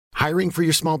Hiring for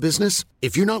your small business?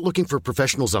 If you're not looking for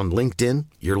professionals on LinkedIn,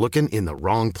 you're looking in the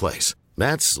wrong place.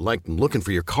 That's like looking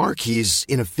for your car keys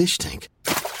in a fish tank.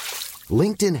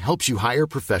 LinkedIn helps you hire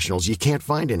professionals you can't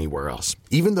find anywhere else,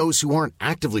 even those who aren't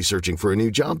actively searching for a new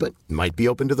job but might be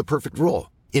open to the perfect role.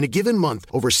 In a given month,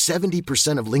 over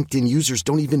 70% of LinkedIn users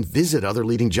don't even visit other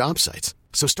leading job sites.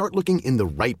 So start looking in the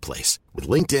right place. With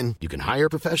LinkedIn, you can hire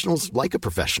professionals like a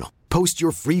professional. Post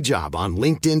your free job on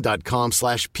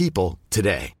linkedin.com/people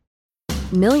today.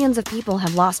 Millions of people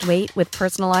have lost weight with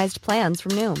personalized plans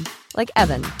from Noom. Like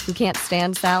Evan, who can't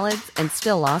stand salads and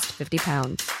still lost 50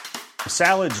 pounds.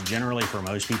 Salads generally for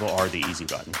most people are the easy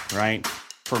button, right?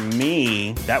 For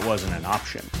me, that wasn't an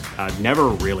option. I never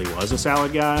really was a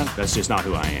salad guy. That's just not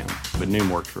who I am. But Noom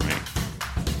worked for me.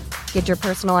 Get your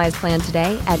personalized plan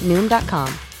today at Noom.com.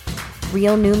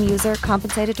 Real Noom user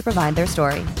compensated to provide their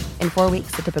story. In 4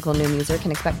 weeks, the typical Noom user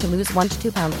can expect to lose 1 to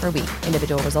 2 pounds per week.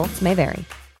 Individual results may vary.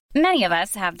 Many of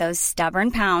us have those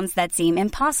stubborn pounds that seem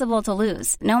impossible to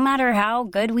lose, no matter how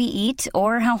good we eat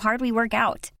or how hard we work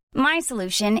out. My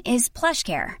solution is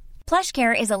PlushCare.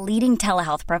 PlushCare is a leading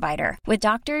telehealth provider with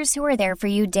doctors who are there for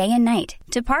you day and night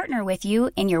to partner with you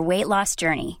in your weight loss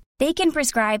journey. They can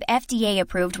prescribe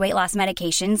FDA-approved weight loss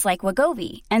medications like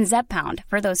Wegovy and Zepbound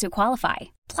for those who qualify.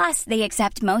 Plus, they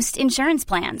accept most insurance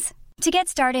plans. To get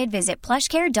started, visit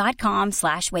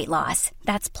plushcare.com/weightloss.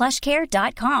 That's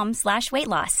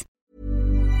plushcare.com/weightloss.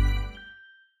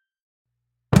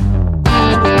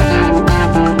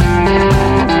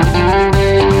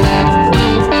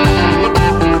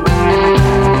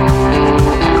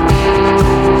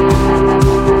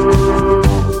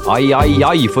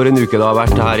 Ai, for en uke det har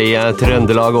vært her i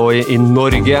Trøndelag og i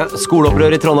Norge.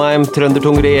 Skoleopprør i Trondheim,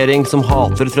 trøndertung regjering som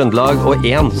hater Trøndelag, og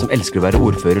en som elsker å være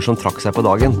ordfører som trakk seg på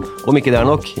dagen. Om ikke det er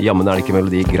nok, jammen er det ikke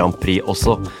Melodi Grand Prix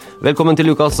også. Velkommen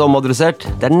til ukas Omadressert.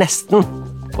 Det er nesten,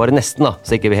 bare nesten da,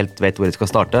 så ikke vi helt vet hvor vi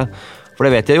skal starte. For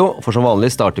det vet jeg jo, for som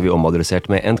vanlig starter vi Omadressert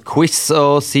med en quiz.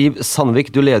 Og Siv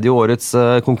Sandvik, du leder jo årets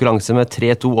konkurranse med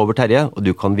 3-2 over Terje, og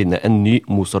du kan vinne en ny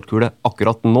Mozart-kule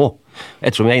akkurat nå.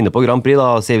 Ettersom vi er inne på Grand Prix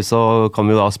da, Siv, så kan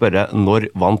vi jo da spørre, når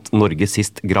vant Norge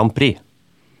sist Grand Prix?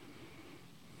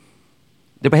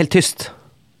 Det ble helt tyst.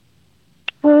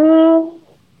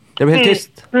 Det ble helt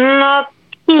tyst.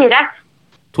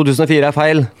 2004 er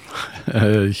feil.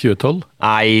 2012?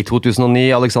 Nei,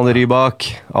 2009, Alexander Rybak.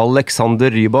 Alexander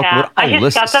Rybak, ja, hvor alle... Jeg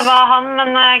husker at det var han,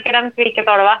 men jeg glemte hvilket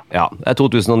år det var. Ja, det er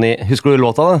 2009. Husker du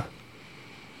låta da?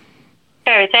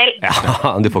 Fairytale.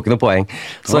 Ja, du får ikke noe poeng.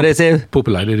 Sorry, Siv.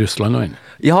 Populær i Russland og inn.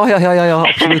 Ja,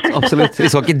 absolutt. Vi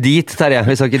skal ikke dit, Terje.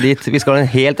 Vi skal ikke dit. Vi skal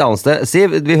en helt annen sted.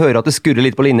 Siv, vi hører at det skurrer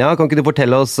litt på linja. Kan ikke du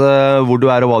fortelle oss hvor du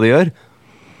er og hva du gjør?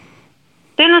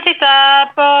 Du, nå sitter jeg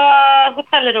på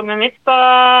hotellrommet mitt på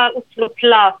Oslo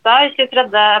Plaza i 23.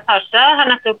 etasje. Jeg har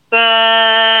nettopp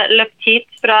løpt hit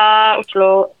fra Oslo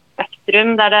Spektrum,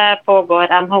 der det pågår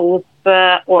NHOs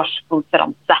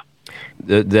årskonferanse.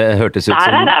 Det hørtes ut som...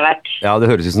 Der har jeg vært. Ja, det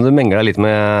høres ut som du mengler deg litt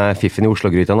med fiffen i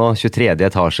Oslo-gryta nå. 23.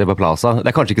 etasje på Plaza. Det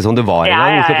er kanskje ikke sånn det var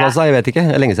engang i Oslo Plaza, jeg vet ikke.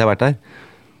 Det er lenge siden jeg har vært der.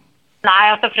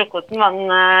 Nei, altså frokosten var en,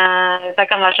 så jeg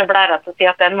kan være så blæret til å si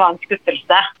at den var en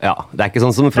skuffelse. Ja, det er ikke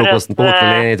sånn som frokosten på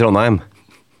hotellet i Trondheim.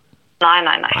 Nei.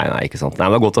 Nei, ikke sant. Nei,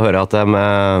 men det er godt å høre at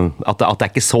det er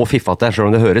ikke så fiffete, selv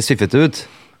om det høres fiffete ut.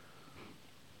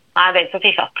 Nei, det er ikke så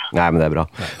fiffet. Nei, men det er bra.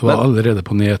 Det var allerede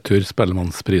på nedtur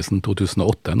Spellemannsprisen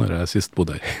 2008, når jeg sist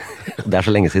bodde her. Det er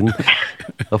så lenge siden.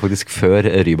 Det var faktisk før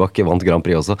Rybak vant Grand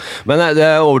Prix også. Men det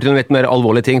er over til en litt mer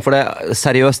alvorlig ting, for det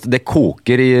seriøst, det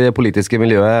koker i det politiske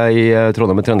miljøet i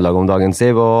Trondheim og Trøndelag om dagen,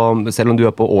 Siv, og selv om du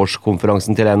er på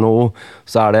årskonferansen til NHO,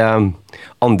 så er det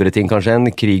andre ting kanskje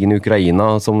enn krigen i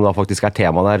Ukraina, som da faktisk er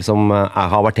tema der, som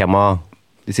har vært tema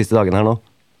de siste dagene her nå.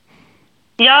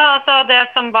 Ja, altså det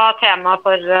som var tema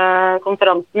for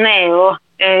konferansen er jo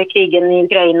krigen i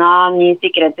Ukraina, ny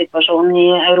sikkerhetssituasjon i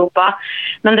Europa.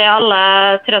 Men det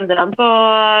alle trønderne på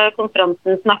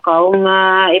konferansen snakket om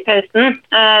i pausen,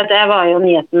 det var jo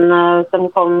nyheten som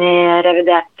kom i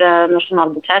revidert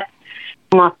nasjonalbudsjett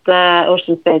om at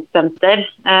Ocean Space Center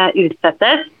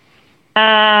utsettes.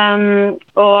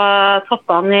 Og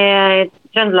toppene i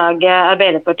Trøndelag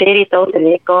Arbeiderparti, Rita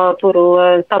Ottervik og Toro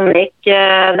Sandvik,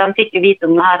 de fikk jo vite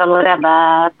om det her allerede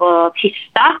på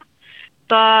tirsdag.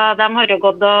 Så de har jo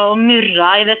gått og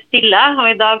murret i det stille, og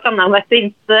i dag kan de være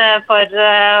inn for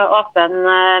åpen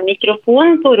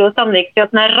mikrofon. Toro Sandvik sier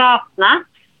at den er rasende,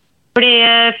 fordi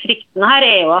frykten her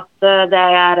er jo at det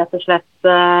er rett og slett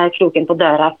kroken på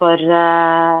døra for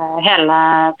hele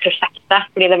prosjektet,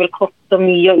 fordi det vil koste så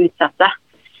mye å utsette.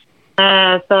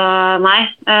 Så nei,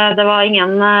 det var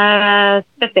ingen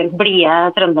spesielt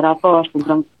blide trøndere på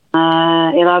årskonferansen.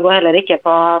 I dag, og heller ikke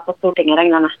på Stortinget,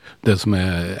 regner med. Det som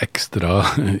ekstra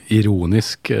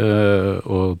ironisk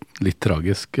og litt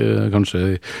tragisk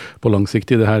kanskje på lang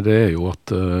sikt i det her, det jo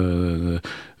at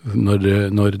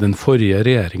når den forrige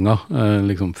regjeringen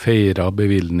liksom feiret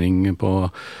bevilgning på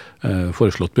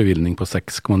foreslått bevilgning på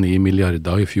 6,9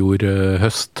 milliarder i fjor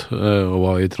høst og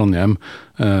var i Trondheim,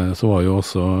 så var jo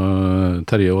også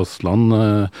Terje Aasland,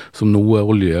 som nå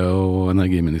olje- og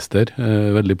energiminister,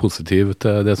 veldig positiv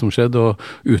til det som skjedde, og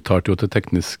uttalte jo til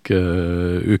Teknisk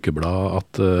Ukeblad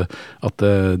at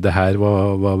det her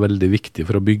var veldig viktig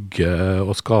for å bygge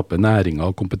og skape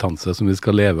næringer og kompetanse som vi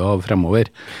skal leve av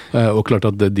fremover. Og klart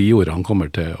at de ordene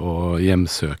kommer til å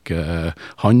hjemsøke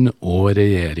han og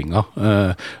regjeringen,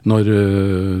 når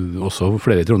også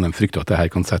flere i Trondheim frykter at det her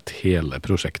kan sette hele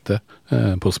prosjektet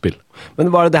på spill. Men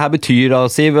hva det her betyr da,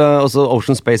 Siv? Altså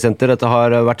Ocean Space Center, dette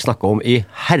har vært snakket om i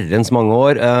herrens mange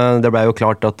år. Det ble jo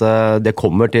klart at det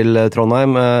kommer til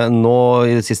Trondheim. Nå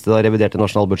i det siste reviderte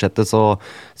nasjonalbudsjettet så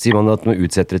sier man at man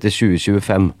utsetter det til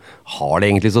 2025. Har det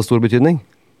egentlig så stor betydning?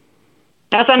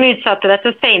 Ja, så man utsetter det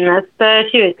til senest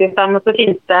 2025, og så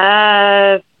finnes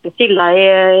det skiller i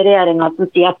regjeringen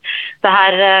som sier at det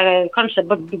her kanskje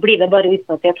blir det bare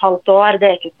utsatt i et halvt år.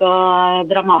 Det ikke så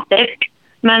dramatisk.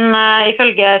 Men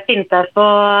ifølge SINTEF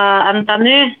og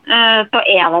NTNU så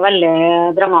det veldig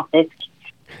dramatisk.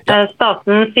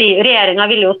 Regjeringen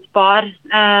vil jo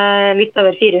spare litt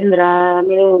over 400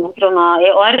 millioner kroner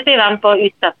i år, sier de på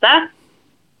utsette.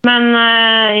 Men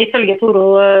ifølge Toro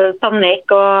Sandvik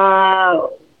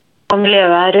og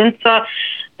miljøet rundt,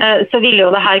 så vil jo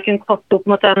det her kunne koste opp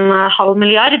mot 0,5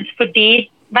 milliard, fordi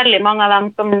veldig mange av dem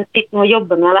som sitter nå og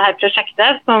jobber med det her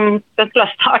prosjektet, som skal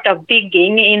starte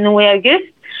bygging nå i august.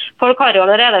 Folk har jo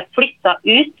allerede flyttet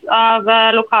ut av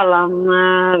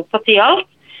lokalene på Tyholt.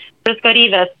 Det skal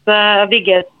rives og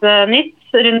bygges nytt,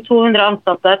 rundt 200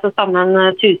 ansatte, til sammen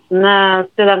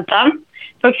 1000 studenter.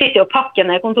 Folk sitter jo og pakker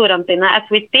ned kontorene sine as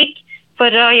we speak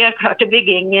for å gjøre klart til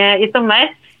bygging i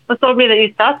sommer. Og så blir det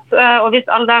utsatt, og hvis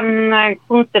alle de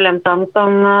konsulentene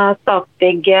som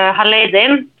Statsbygg har leid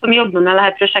inn, som jobber med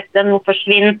dette prosjektet, nå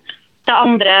forsvinner til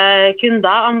andre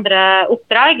kunder, andre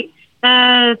oppdrag,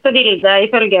 så vil det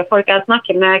ifølge folk jeg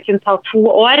snakker med kun ta 2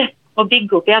 år å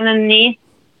bygge opp igjen en ny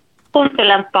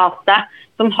konsulentbase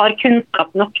som har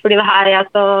kunnskap nok, fordi det her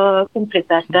så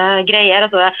kompliserte greier.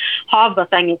 Altså det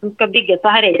havbassenget som skal bygges,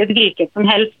 så her ikke et hvilket som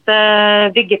helst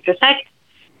byggeprosjekt.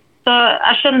 Så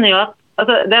jeg skjønner jo at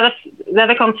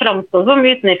det kan framstå som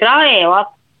utenifra jo at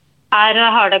her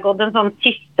har det gått en sånn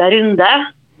siste runde.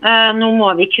 Nå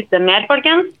må vi kutte mer,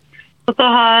 folkens. Og så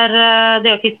har det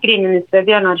jo fiskeriminister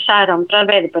Bjørnar Skjæran fra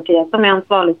Arbeiderpartiet, som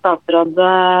ansvarlig statsråd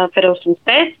for Ocean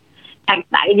Space, tenkt,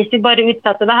 nei, hvis vi bare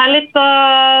utsetter det her litt, så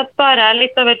sparer jeg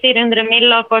litt over 400 mill.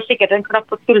 Og får sikkert en klapp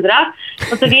på skuldra.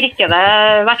 Og så virker det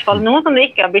i hvert fall nå som det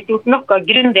ikke har blitt gjort noe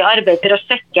grundig arbeid for å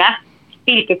sjekke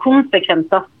hvilke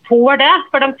konsekvenser får det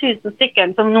for de 1000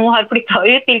 stykkene som nå har flyttet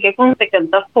ut, hvilke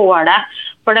konsekvenser får det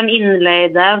for de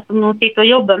innleide som nå sitter og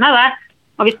jobber med det.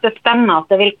 Og hvis det stemmer at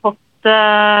det vil koste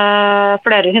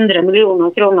flere 100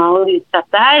 millioner kroner å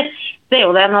utsette her, det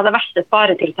jo det en av det verste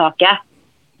sparetiltaket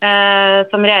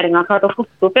som regjeringen har klart å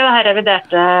fotte opp i det her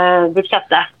reviderte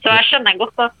budsjettet. Så jeg skjønner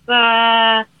godt at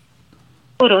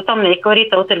Toro Sandvik og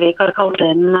Rita Ottervik har kalt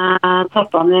inn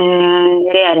toppene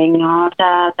i regjeringen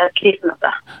til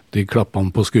krisemøte. De klappene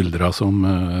på skuldra som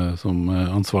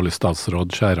ansvarlig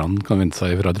statsråd Skjæran kan vente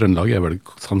seg fra Trøndelag, vel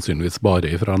sannsynligvis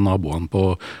bare fra naboene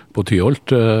på Tyholt.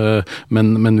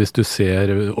 Men hvis du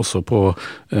ser også på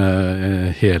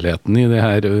helheten i det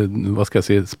her, hva skal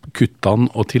jeg si,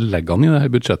 kuttene og tilleggene i det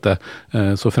her budsjettet,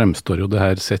 så fremstår jo det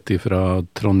her sett fra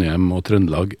Trondheim og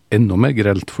Trøndelag enda mer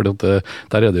grelt, for der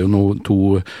det jo nå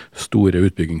 2 store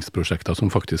utbyggingsprosjekter som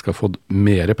faktisk har fått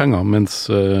mer penger,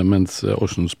 mens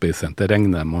Ocean Space Center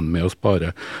regner man med å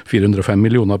spare 405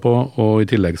 millioner på, og i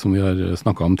tillegg, som vi har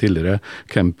snakket om tidligere,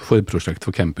 forprosjekt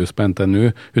for campus på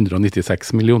NTNU,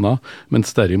 196 millioner,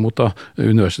 mens derimot da,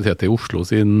 Universitetet i Oslo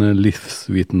sin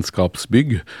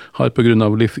livsvitenskapsbygg har på grunn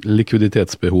av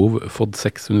likviditetsbehov fått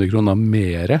 600 kroner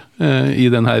mer i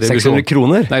denne revisjonen. 600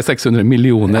 kroner? Nei, 600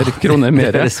 millioner kroner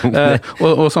mer.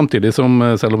 og samtidig som,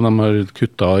 selv om de har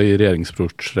kuttet i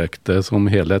regjeringsprosjektet som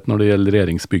helhet når det gjelder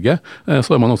regjeringsbygget,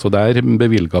 så man også der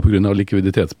bevilget på grunn av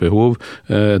likviditetsbehov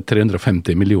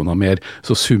 350 millioner mer.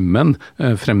 Så summen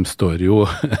fremstår jo,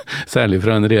 særlig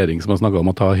fra en regjering som har snakket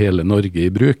om å ta hele Norge i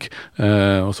bruk,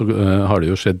 og så har det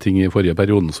jo skjedd ting i forrige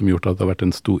perioden som gjort at det har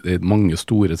vært mange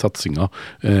store satsinger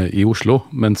i Oslo,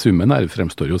 men summen her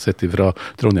fremstår jo sett fra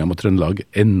Trondheim og Trøndelag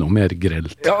enda mer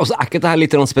grelt. Ja, og så ikke dette her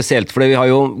litt spesielt, for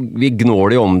vi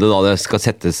gnår det jo om det da det skal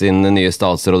settes inn nye nye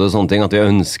statsråd og sånne ting, at vi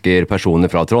ønsker personer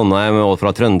fra Trondheim og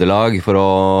fra Trøndelag, for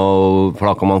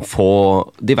da kan man få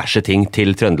diverse ting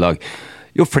til Trøndelag.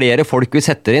 Jo flere folk vi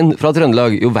setter inn fra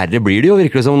Trøndelag, jo verre blir det jo,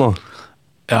 virker det som nå.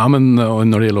 Ja, men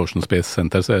når det gjelder Ocean Space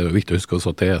Center, så er det jo viktig å huske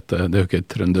også at det er jo ikke et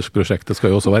trøndersk prosjekt, det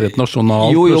skal jo også være et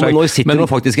nasjonalt prosjekt. Jo, men nå sitter det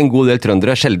faktisk en god del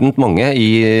trøndere, sjeldent mange,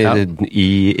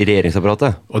 i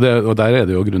regjeringsapparatet. Og der er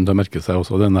det jo grunn til å merke seg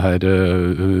også denne her,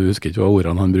 husker ikke hva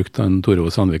ordene han brukte, Tore O.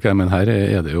 Sandvik, men her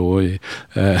er det jo,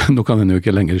 nå kan han jo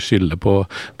ikke lenger skylde på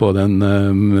den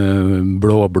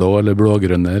blå-blå eller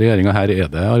blå-grønne regjeringen, her er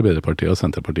det Arbeiderpartiet og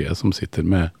Senterpartiet som sitter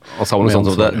med. Og sa noe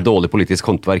sånt som det er dårlig politisk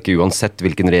håndverk uansett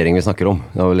hvilken regjering vi snakker om.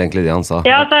 Det var vel egentlig det han sa.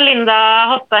 Ja, så Linda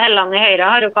Hofstad Helleland i Høyre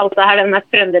har jo kalt det her den mest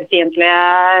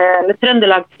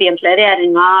trøndelagsfiendtlige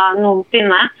regjeringen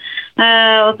noensinne.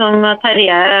 Og som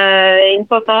Terje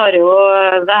innpå, så har jo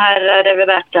det her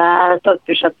reviderte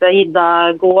statsbudsjettet gitt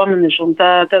god ammunisjon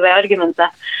til det argumentet.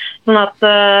 Sånn at,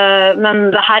 men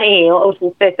det her er jo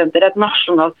Ocean Space Center et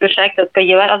nasjonalt prosjekt. Det skal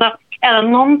gjøre, altså, er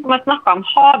det noen som har snakket om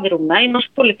havrommet i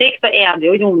norsk politikk, så er det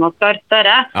jo Jonas Gahr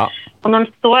Støre. Ja. Og når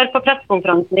han står på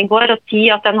pressekonferansen i går og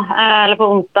sier at eller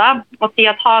på onsdag, og sier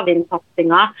at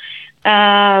havvindsatsingen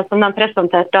som de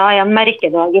presenterte er en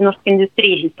merkedag i norsk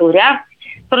industrihistorie,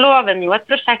 så lover han jo et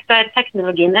prosjekt der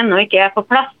teknologien ennå ikke er på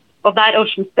plass, og der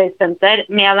Ocean Space Center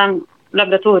med de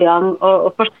laboratoriene og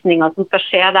forskningen som skal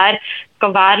skje der,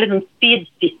 skal være liksom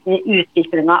spydspissen i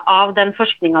utviklingen av den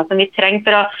forskningen som vi trenger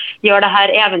for å gjøre det her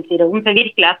eventyret om til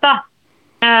virkelighet da.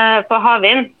 På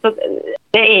havvind. Så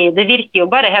det virker jo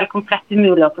bare helt komplett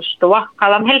umulig å forstå hva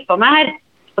de holder på med her.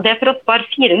 Og det er for å spare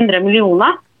 400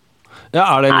 millioner. Ja,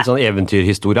 er det litt sånn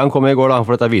eventyrhistorie han kom i går da?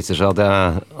 For dette viser seg at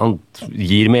han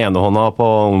gir med ene hånda på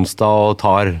onsdag og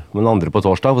tar med den andre på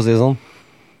torsdag, for å si det sånn.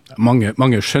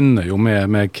 Mange skjønner jo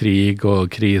med krig og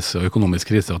krise og økonomisk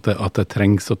krise at det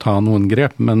trengs å ta noen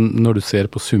grep, men når du ser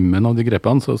på summen av de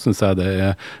grepene, så synes jeg det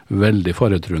er veldig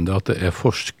faretruende at det er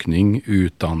forskning,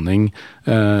 utdanning,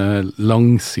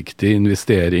 langsiktig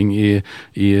investering i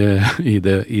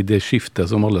det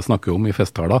skiftet som alle snakker om i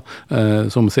festtaler,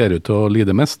 som ser ut til å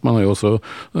lide mest. Man har jo også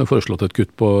foreslått et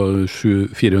kutt på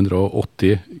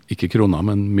 480, ikke kroner,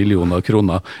 men millioner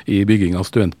kroner i bygging av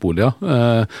studentboliger,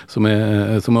 som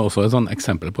er også et sånn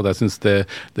eksempel på det. Jeg synes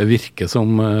det virker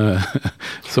som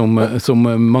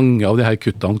mange av de her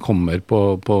kuttene kommer på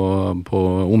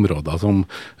områder som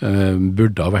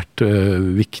burde ha vært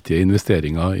viktige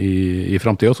investeringer i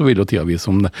fremtiden. Og så vil jo tida vise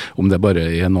om det bare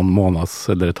er noen måneders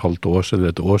eller et halvt års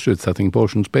eller et års utsetting på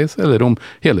Ocean Space, eller om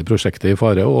hele prosjektet er i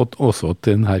fare, og også at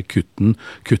denne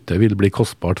kuttet vil bli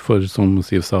kostbart for, som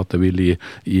Siv sa, at det vil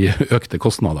gi økte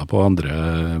kostnader på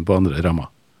andre rammer.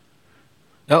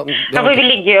 Ja, for vi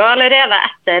ligger jo allerede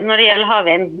etter når det gjelder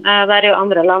havvind. Der er jo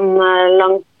andre land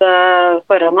langt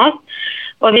foran oss.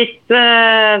 Og hvis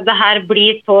det her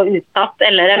blir så utsatt,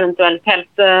 eller eventuelt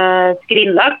helt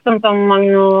skrinlagt, som man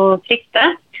nå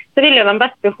frykter, så vil jo de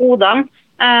beste hodene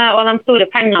og de store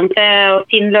pengene til å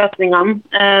finne løsningene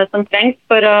som trengs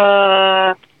for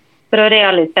å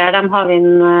realisere de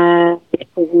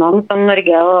havvindvisjonene som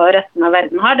Norge og resten av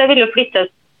verden har. Det vil jo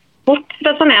flyttes bort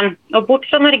fra Trondheim og bort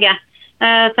fra Norge.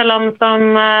 Til land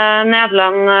som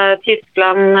Nederland,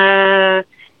 Tyskland,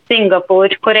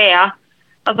 Singapore, Korea.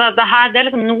 Altså det er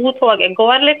liksom nå toget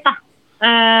går litt da,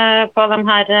 på de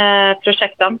her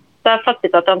prosjektene. Så jeg fatter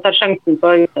ikke at de tar sjansen på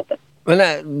å utsette. Men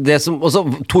det som, også,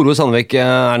 Tore O. Sandvik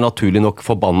er naturlig nok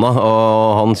forbanna,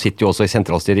 og han sitter jo også i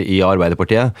sentralstyret i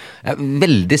Arbeiderpartiet. Jeg er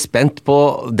veldig spent på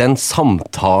den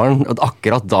samtalen,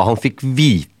 akkurat da han fikk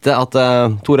vite at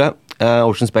Tore,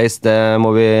 Ocean Space, det må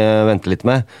vi vente litt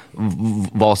med.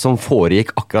 Hva som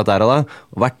foregikk akkurat der og da.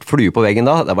 Vært flue på veggen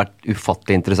da, det har vært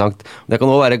ufattelig interessant. Det kan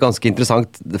også være ganske interessant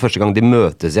det første gang de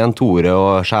møtes igjen, Tore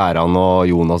og Skjæran og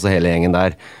Jonas og hele gjengen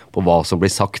der, på hva som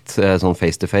blir sagt sånn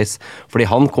face to face. Fordi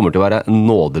han kommer til å være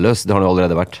nådeløs, det har han jo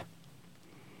allerede vært.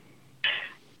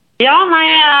 Ja, nei,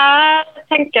 jeg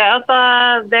tenker at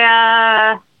det...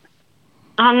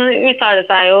 Han uttaler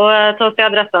seg jo til oss i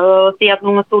Adressa og sier at nå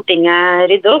må Stortinget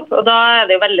rydde opp, og da er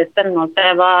det jo veldig spennende å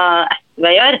se hva SV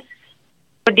gjør.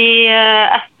 Fordi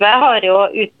SV har jo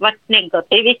vært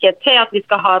negativ, ikke til at vi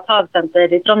skal ha et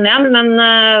havsenter i Trondheim, men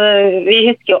vi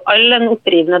husker jo all den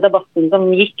opprivende debatten som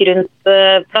gikk rundt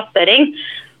plassering.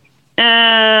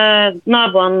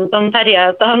 Naboene som Terje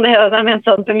sa, det er jo de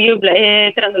eneste som jubler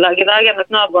i Trøndelag i dag, er nok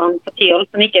naboene på Tyholt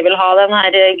som ikke vil ha den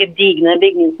her gedigne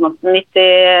bygningsmassen midt i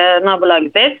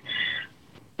nabolaget sitt.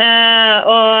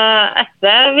 Og SV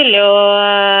er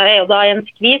jo da i en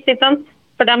skvis, ikke sant?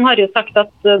 For de har jo sagt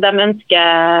at de ønsker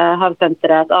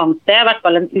havsenteret et annet sted, i hvert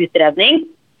fall en utredning.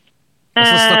 Og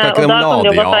så snakker ikke de om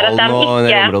Ladealen og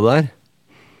det området der?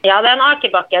 Ja, det en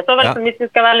akebakke. Så hvis du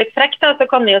skal være litt frekk, da, så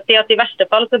kan vi jo si at i verste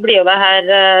fall så blir jo det her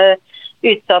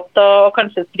utsatt og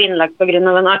kanskje skrinlagt på grunn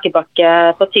av en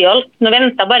akebakke på Tyholt. Nå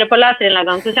venter jeg bare på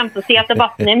leserinnleggene som kommer til å si at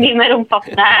debatten mye mer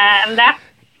omfattende enn det.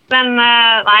 Men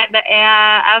nei, jeg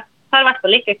har i hvert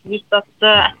fall ikke gitt at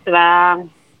SV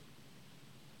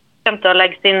kommer til å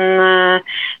legge sin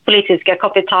politiske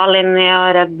kapital inn i å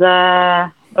redde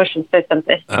Ocean Space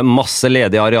Center. Masse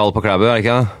ledig areal på Klæbu, er det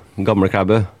ikke? Gamle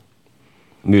Klæbu.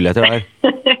 Muligheter der.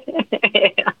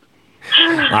 Ja.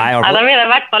 Nei, da blir det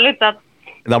i hvert fall utsatt.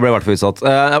 Da ble det i hvert fall utsatt.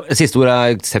 Siste ord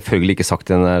er selvfølgelig ikke sagt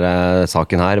i denne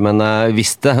saken her, men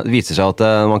hvis det viser seg at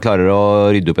man klarer å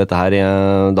rydde opp dette her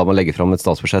da man legger fram et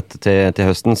statsbudsjett til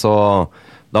høsten, så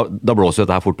da blåser jo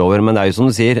dette her fort over. Men det er jo som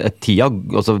du sier,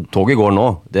 toget går nå.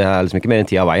 Det er liksom ikke mer enn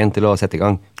tid av veien til å sette i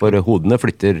gang. For hodene er vel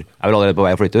allerede på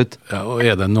vei å flytte ut. Ja, og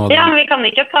er det noe... Ja, men vi kan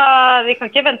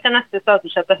ikke vente til neste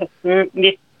statsbudsjett til høsten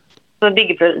hvis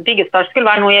byggestart skulle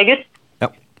være noe i august. Ja.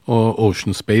 Og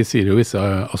Ocean Space gir jo visse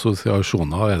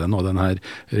assosiasjoner. Er det noe denne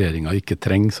regjeringen ikke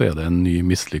trenger, så er det en ny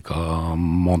mislykket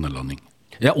månelanding.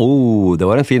 Ja, det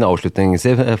var en fin avslutning,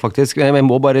 Siv, faktisk. Jeg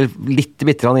må bare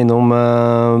bitte grann innom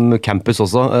campus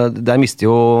også. Der mister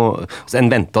jo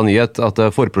en ventet nyhet at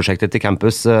forprosjektet til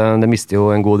campus, det mister jo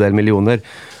en god del millioner.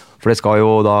 For det skal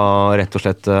jo da rett og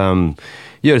slett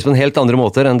gjøres på en helt andre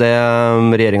måter enn det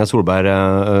regjeringen Solberg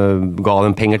ga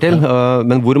dem penger til.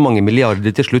 Men hvor mange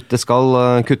milliarder til slutt det skal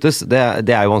kuttes, det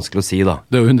er jo vanskelig å si da.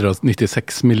 Det er jo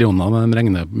 196 millioner, men de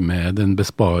regner med den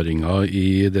besparingen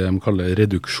i det de kaller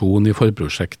reduksjon i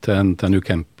forprosjekt til NTNU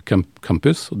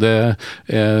Campus. Og det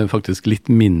er faktisk litt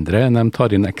mindre enn de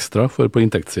tar inn ekstra, for på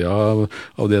inntektssiden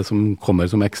av det som kommer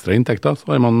som ekstra inntekter, så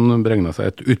har man beregnet seg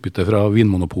et utbytte fra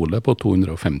Vinmonopolet på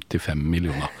 255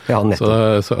 millioner. Ja,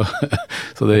 nettopp.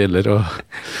 Så det gjelder å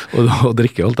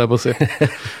drikke, holdt jeg på å si.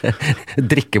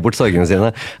 Drikke bort sorgene sine.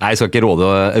 Nei, jeg skal ikke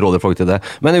råde folk til det.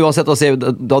 Men uansett,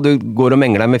 da du går og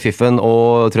mengler deg med Fiffen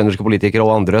og trønderske politikere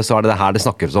og andre, så er det her det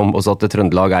snakkes om, også at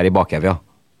Trøndelag er i bakevja.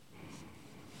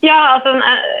 Ja, altså,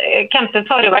 campus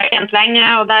har jo vært kjent lenge,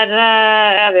 og der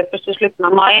er vi først i slutten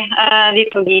av mai. Vi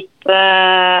får gitt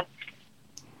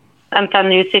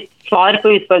NTNU sitt svar på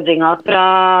utfordringer fra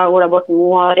Ola Borten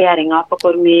Moe og regjeringen på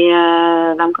hvor mye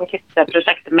de kan kutte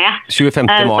prosjektet med. 25.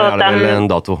 mai er det vel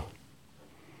en dato?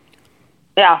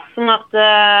 Ja, sånn at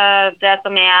det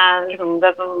som er, liksom,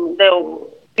 det er jo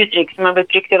uttrykk som har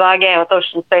blitt brukt i dag, er jo at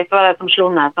Ocean Space var det som slo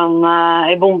ned som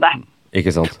en bombe. Ikke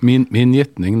sant? Min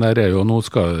gjetning der er jo, nå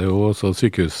skal det jo også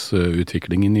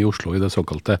sykehusutviklingen i Oslo i det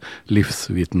såkalte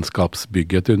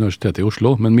livsvitenskapsbygget til Universitetet i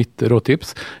Oslo, men mitt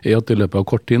rådtips er at i løpet av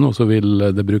kort tid nå så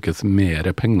vil det brukes mer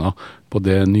penger på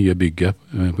det nye bygget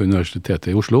på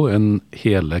Universitetet i Oslo enn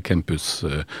hele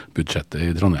campusbudsjettet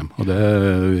i Trondheim. Og det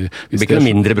blir ikke noe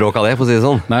mindre bråk av det, for å si det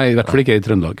sånn? Nei, i hvert fall ikke i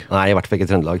Trøndelag. Nei, i hvert fall ikke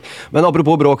i Trøndelag. Men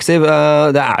apropos bråk, Siv,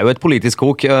 det er jo et politisk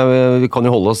kok. Vi kan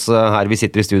jo holde oss her vi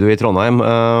sitter i studio i Trondheim.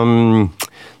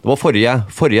 Det var forrige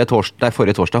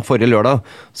lørdag,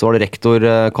 så var det rektor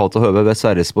Cato Høve ved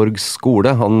Sverresborg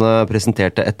skole. Han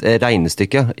presenterte et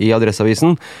regnestykke i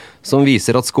Adresseavisen som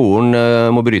viser at skolen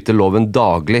må bryte loven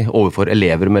daglig overfor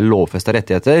elever med lovfestede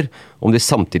rettigheter, om de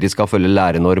samtidig skal følge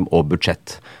lærenorm og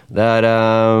budsjett. Det er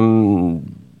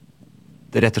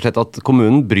rett og slett at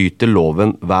kommunen bryter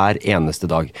loven hver eneste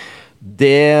dag.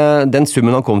 Den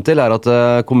summen han kom til er at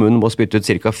kommunen må spytte ut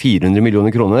ca. 400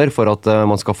 millioner kroner for at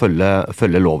man skal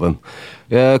følge loven.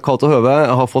 Cato Høve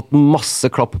har fått masse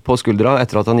klapp på skuldra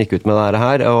etter at han gikk ut med dette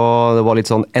her, og det var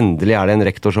litt sånn, endelig er det en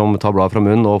rektor som tar blad fra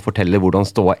munnen og forteller hvordan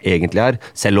ståa egentlig er,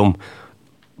 selv om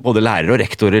både lærere og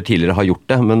rektorer tidligere har gjort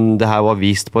det, men det her var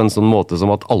vist på en sånn måte som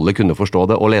at alle kunne forstå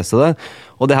det og lese det.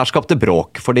 Og det her skapte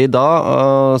bråk, fordi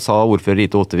da sa ordfører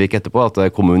Rita Ottervik etterpå at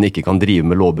kommunen ikke kan drive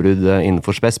med lovbrudd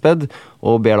innenfor spesped,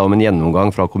 og ber da om en gjennomgang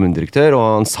fra kommunedirektør og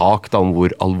en sak da om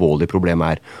hvor alvorlig problemet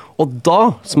er. Og da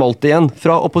smalt det igjen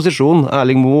fra opposisjon,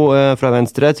 Erling Moe fra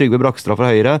Venstre, Trygve Brakstrand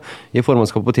fra Høyre i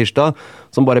formannskapet på tirsdag,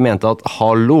 som bare mente at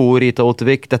hallo Rita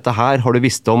Ottervik, dette her har du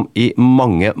visst om i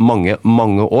mange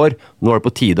år. Nå er det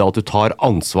på tide at du tar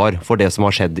ansvar for det som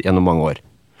har skjedd gjennom mange år.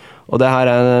 Og det her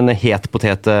er en het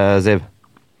potet, Siv.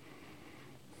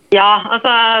 Ja,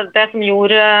 altså det som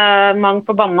gjorde mange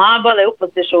forbanna, både i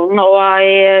opposisjonen og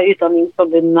i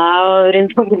Utdanningsforbundet og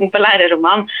rundt omkring på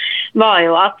lærerrommene, var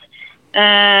jo at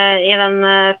i den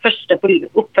første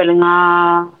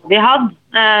oppfølgingen vi hadde,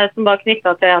 som var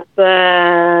knyttet til at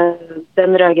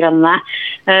den rødgrønne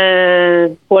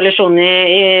koalisjonen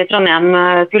i Trondheim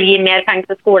skulle gi mer penger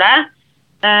til skole,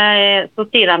 så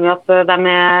sier de jo at de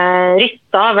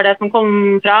rystet over det som kom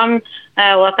fram,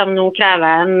 og at de nå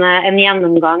krever en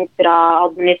gjennomgang fra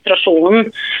administrasjonen.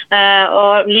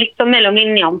 Og litt så mellom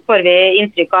linjene får vi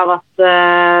inntrykk av at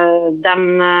de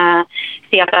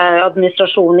sier at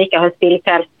administrasjonen ikke har spilt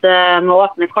helt med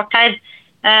åpne kort her.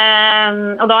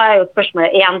 Og da jo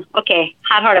spørsmålet igjen, ok,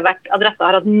 her har det vært, Adressa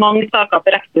har hatt mange saker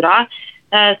på rektorer,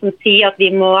 som sier at vi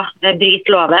må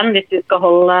bryte loven hvis vi skal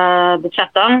holde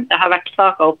budsjettene. Det har vært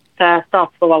saker opp til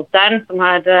statsforvalteren som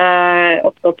har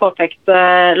også påpekt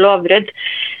lovbrudd.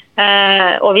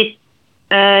 Og hvis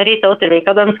Rita Ottervik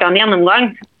hadde ønsket en gjennomgang,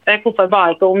 hvorfor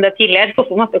ba ikke om det tidligere?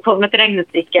 Hvorfor måtte det komme et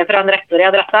regnestykke fra en rektor i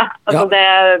Adressa? Altså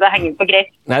det henger på greip.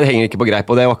 Nei, det henger ikke på greip,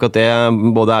 og det jo akkurat det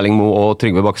både Erling Moe og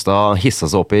Trygve Bakstad hisset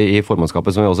seg opp i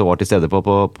formannskapet, som vi også var til stede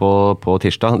på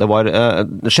tirsdag. Det var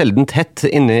sjelden tett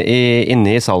inne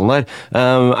i salen der.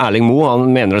 Erling Moe, han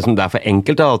mener liksom det for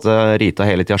enkelt at Rita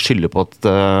hele tiden skylder på at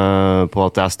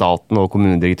det staten og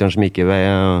kommunedirektøren som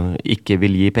ikke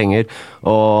vil gi penger,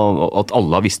 og at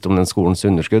alle har visst om den skolens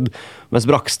underskudd. Mens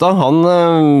Bakstad, han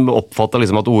oppfattet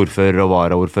liksom at ordfører og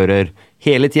varaordfører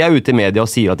hele tiden ute i media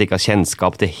og sier at de ikke har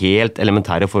kjennskap til helt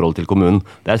elementære forhold til kommunen.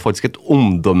 Det faktisk et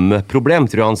omdømmeproblem,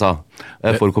 tror jeg han sa,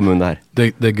 for kommunen her.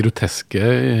 Det groteske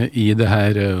i det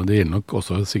her, og det gjelder nok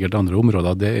også sikkert andre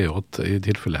områder, det jo at i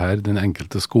tilfellet her den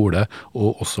enkelte skole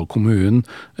og også kommunen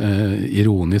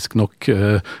ironisk nok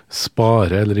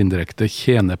sparer eller indirekte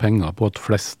tjener penger på at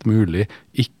flest mulig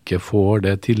ikke får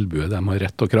det tilbudet de har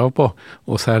rett og krav på.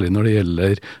 Og særlig når det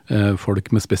gjelder folk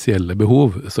med spesielle behov,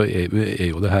 så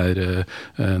jo det her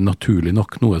naturlig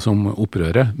nok noe som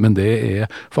opprører. Men det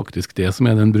faktisk det som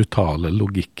den brutale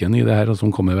logikken i det her, og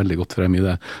som kommer veldig godt frem i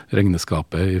det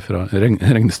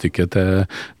regnestykket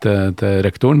til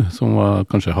rektoren, som var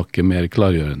kanskje hakket mer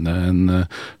klargjørende enn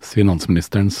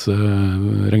finansministerens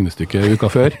regnestykke uka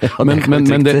før.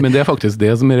 Men det faktisk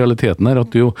det som realiteten her,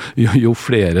 at jo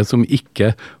flere som ikke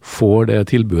får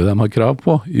det tilbudet de har krav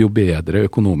på, jo bedre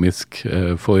økonomisk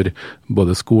for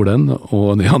både skolen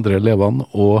og de andre elevene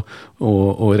og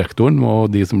rektoren,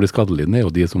 og de som blir skadelidende jo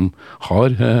de som har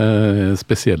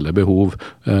spesielle behov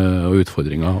og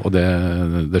utfordringer, og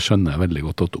det skjønner jeg veldig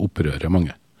godt at opprører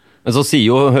mange. Men så sier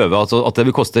jo Høve at det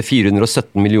vil koste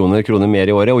 417 millioner kroner mer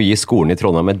i året å gi skolen i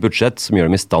Trondheim et budsjett som gjør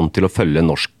dem i stand til å følge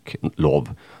norsk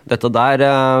lov. Dette der,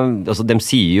 altså de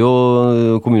sier jo,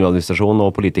 kommuneadministrasjonen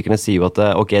og politikerne sier jo at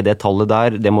ok, det tallet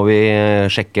der, det må vi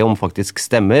sjekke om faktisk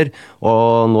stemmer,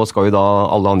 og nå skal jo da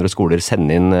alle andre skoler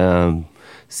sende inn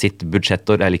sitt budsjett,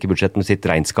 eller ikke budsjett, men sitt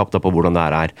regnskap da, på hvordan det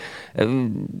her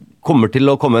kommer til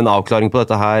å komme en avklaring på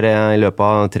dette her i løpet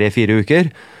av 3-4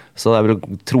 uker. Så det vel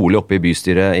trolig oppe i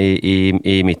bystyret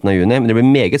i midten av juni. Men det blir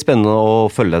meget spennende å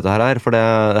følge dette her, for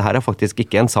det her faktisk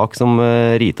ikke en sak som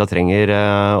Rita trenger,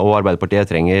 og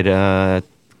Arbeiderpartiet trenger et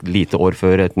lite år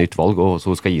før et nytt valg, og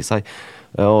så skal gi seg.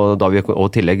 Og da vi og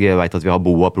tillegg vet at vi har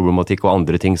BOA-problematikk og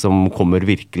andre ting som kommer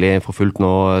virkelig for fullt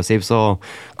nå, Siv, så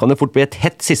kan det fort bli et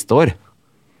hett siste år.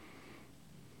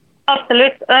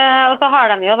 Absolutt. Og så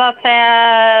har de jo da til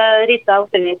Rita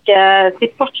Ottervik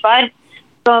sitt forsvar.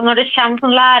 Så når det kommer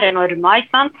sånne lærernormer,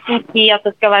 ikke sant, som sier at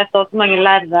det skal være så mange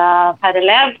lærere per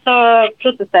elev, så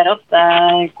protesterer ofte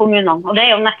kommunene. Og det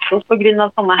jo nettopp på grunn av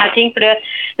sånne her ting, for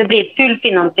det blir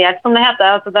fullfinansiert, som det heter.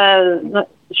 Altså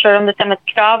selv om det kommer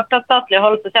et krav fra statlig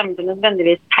hold, så kommer det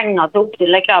nødvendigvis penger til å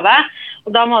oppfylle kravet.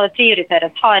 Og da må det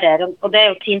prioriteres hardere, og det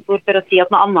jo et fint ord for å si at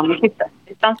noe annet må kuttes,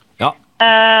 ikke sant? Ja.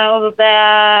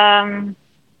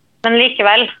 Men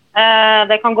likevel,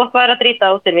 det kan godt være at Rita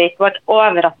Ottervik ble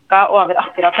overrasket over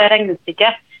akkurat det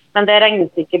regnestykket, men det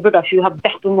regnestykket burde hun ha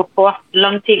bedt om å få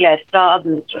langt tidligere fra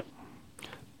administrasjonen.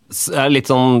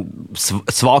 Litt sånn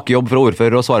svak jobb fra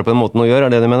ordfører å svare på den måten å gjøre,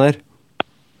 det du mener?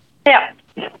 Ja.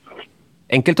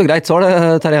 Enkelt og greit svar det,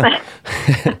 Terje.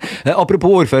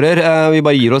 Apropos ordfører, vi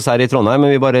bare gir oss her i Trondheim,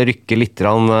 men vi bare rykker litt,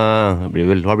 hva blir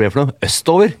det for noe?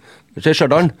 Østover? Til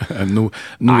Stjørdalen?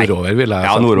 Nordover vil jeg.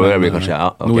 Ja, nordover blir kanskje,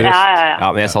 ja. Okay.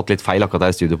 Ja, men jeg satt litt feil akkurat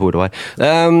der i studio på ordet var.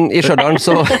 I Stjørdalen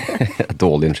så...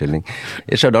 Dårlig unnskyldning.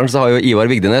 I Stjørdalen så har jo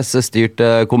Ivar Vigdenes styrt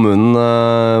kommunen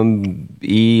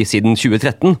siden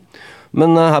 2013.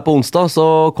 Men her på onsdag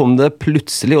så kom det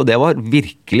plutselig, og det var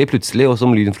virkelig plutselig, og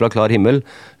som lyn fra klar himmel,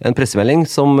 en pressemelding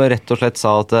som rett og slett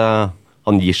sa at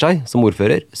han gir seg som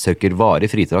ordfører, søker varig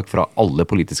fritrak fra alle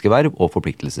politiske verv og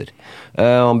forpliktelser.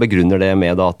 Han begrunner det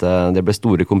med at det ble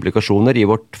store komplikasjoner i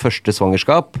vårt første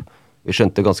svangerskap. Vi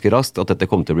skjønte ganske raskt at dette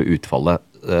kom til å bli utfallet,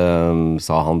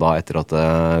 sa han da etter at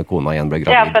kona igjen ble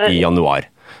gravid i januar.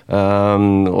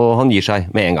 Og han gir seg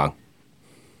med en gang.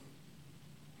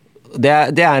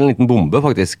 Det en liten bombe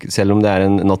faktisk, selv om det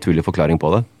en naturlig forklaring på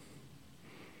det.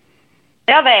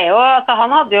 Ja, det jo, altså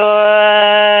han hadde jo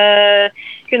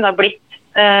kunnet blitt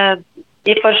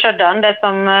for Stjørdal det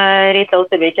som Rita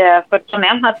Ottervik for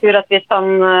Trondheim. Jeg tror at hvis han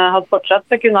hadde fortsatt,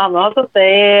 så kunne han ha sittet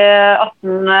i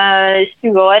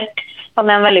 18-20 år. Han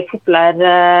en veldig populær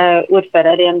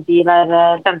ordfører i en by der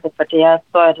Senterpartiet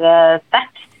står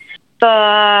sterkt. Så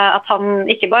at han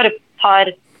ikke bare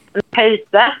tar en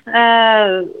pause,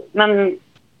 men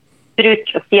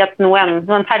bruker å si at nå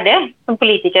han ferdig som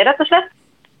politiker, rett og slett.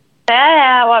 Det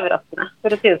overraskende, for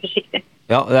å si det forsiktig.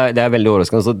 Ja, det veldig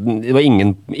overraskende. Så det var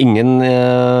ingen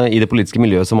i det politiske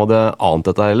miljøet som hadde ant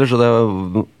dette heller, så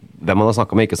hvem man har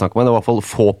snakket med, ikke snakket med, det var i hvert fall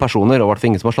få personer, og i hvert fall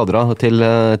ingen som har sladret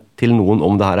til noen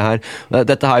om det her.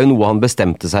 Dette jo noe han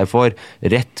bestemte seg for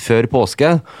rett før påske.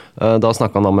 Da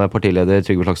snakket han da med partileder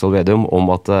Trygve Slagsvold Vedum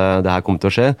om at det her kom til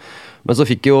å skje. Men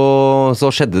så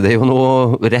skjedde det jo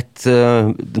noe rett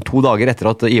 2 dager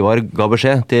etter at Ivar ga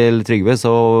beskjed til Trygve,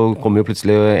 så kom jo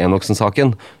plutselig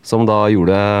Enoksen-saken, som da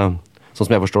gjorde, sånn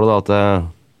som jeg forstår det, at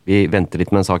vi venter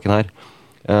litt med den saken her.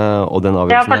 Og den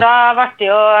avgjørelsen. Ja, for da ble det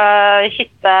jo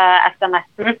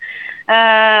hytte-SMS'en,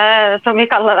 som vi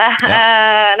kaller det. Ja.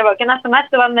 Det var ikke en SMS,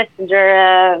 det var en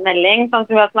messenger-melding, sånn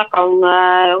som vi har snakket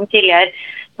om tidligere,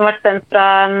 som ble sendt fra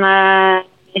en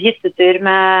hyttetur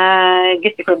med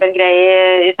gutteklubben Grei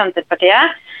i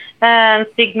Senterpartiet. En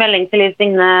stygg melding til Liv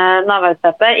Signe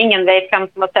Navarsete. Ingen vet hvem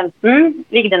som har sendt den.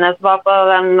 Vigdenes var på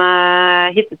den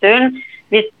hytteturen.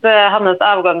 Hvis hans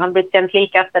avgang hadde blitt kjent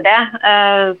like etter det,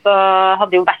 så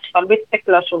hadde jo i hvert fall blitt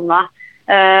spekulasjoner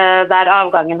der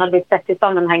avgangen hadde blitt sett i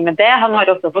sammenheng med det. Han har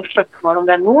også fått spørsmål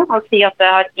om det nå, og sier at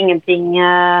det har ingenting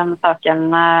med saken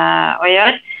å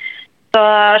gjøre. Så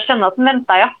jeg skjønner at den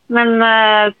venter, ja. Men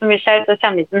som vi ser, så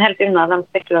kommer ikke den helt unna de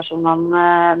spekulasjonene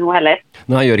nå heller.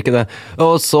 Nei, han gjør ikke det.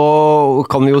 Og så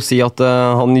kan vi jo si at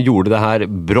han gjorde det her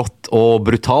brått og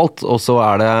brutalt, og så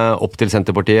det opp til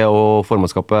Senterpartiet og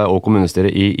formannskapet og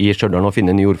kommunestyret i Stjørdal å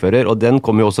finne en ny ordfører, og den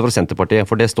kommer jo også fra Senterpartiet,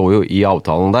 for det står jo i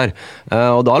avtalen der.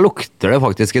 Og da lukter det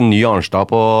faktisk en ny Arnstad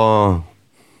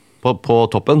på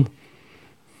toppen.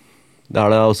 Det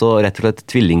det altså rett og slett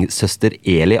tvillingsøster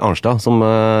Eli Arnstad som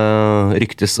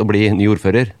ryktes å bli ny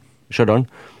ordfører i Stjørdal.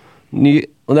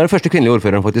 Og det den første kvinnelige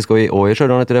ordføreren faktisk også i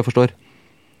Stjørdal, etter det jeg forstår.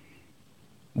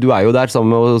 Du jo der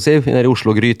sammen med Siv, nede i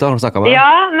Oslo-gryta, har du snakket med?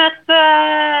 Ja, møtte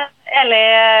Eli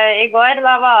i går,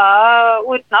 da var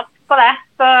ordknapp på det.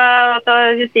 Så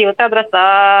hun sier jo til adressa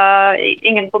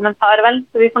ingen kommentar vel,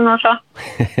 så vi får nå se.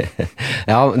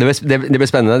 Ja, det blir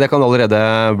spennende. Det kan allerede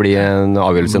bli en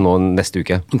avgjørelse nå neste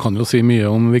uke. Man kan jo si mye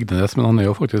om Vigdenes, men han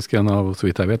jo faktisk så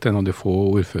vidt jeg vet, en av de få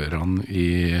ordførerne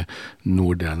i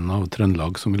norddelen av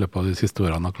Trøndelag som i løpet av de siste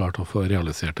årene har klart å få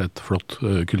realisert et flott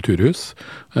kulturhus.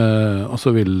 Og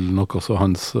så vil nok også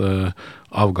hans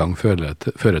avgang føre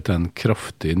til en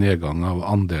kraftig nedgang av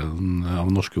andelen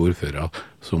av norske ordførere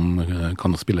som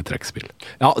kan spille trekkspill.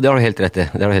 Ja, det har du helt rett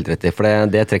i. For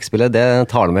det trekkspillet, det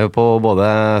tar det med på både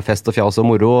fest og fjas og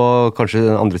moro, og kanskje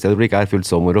andre steder hvor det ikke fullt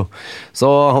så moro. Så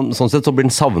sånn sett så blir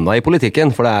den savnet i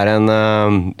politikken, for det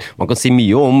man kan si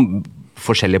mye om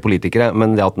forskjellige politikere,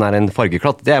 men det at den en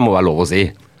fargeklatt, det må være lov å si.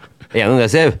 Enig i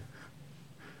det, Siv?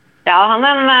 Ja, han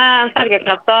en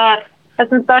fargeklatt, og jeg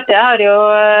synes det artig.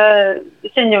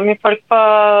 Jeg kjenner jo mye folk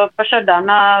på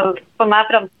Stjørdal. For meg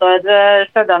fremstår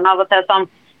Stjørdal av og til som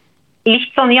litt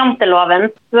sånn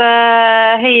jantelovens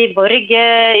høyborg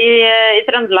i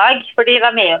Trøndelag. Fordi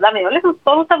de jo liksom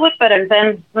stolt av ordføreren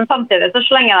sin, men samtidig så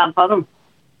slenger de på den.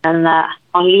 Men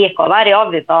han liker å være i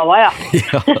avvita av, ja.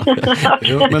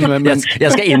 Jo, men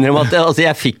jeg skal innrømme at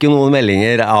jeg fikk jo noen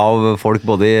meldinger av folk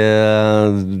både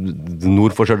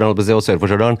nord for Stjørdal og sør for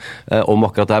Stjørdal om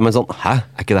akkurat det her, men sånn,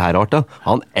 ikke det her rart da?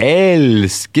 Han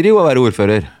elsker jo å være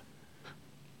ordfører.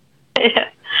 Ja.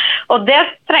 Og det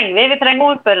trenger vi. Vi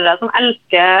trenger ordførere som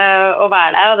elsker å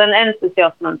være der, og den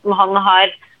entusiasmen som han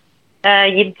har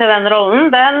gitt til den rollen,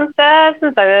 det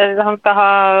synes jeg han skal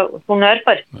ha honnør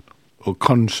for. Og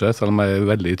kanskje, selv om jeg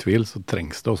veldig i tvil, så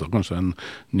trengs det også kanskje en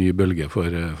ny bølge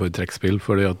for trekkspill,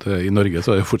 fordi at i Norge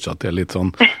så det fortsatt litt sånn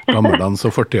gammeldans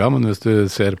og fortida, men hvis du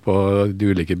ser på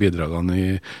de ulike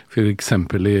bidragene for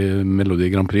eksempel i Melodi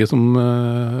Grand Prix som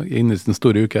inne i den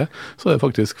store uke, så det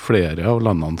faktisk flere av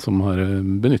landene som har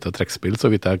benyttet trekkspill, så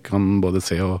vidt jeg kan både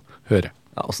se og høre.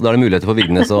 Ja, så da det muligheter for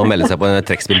Vigdenes å melde seg på en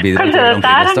trekkspillbidrag til Grand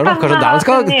Prix neste år, da. Kanskje der han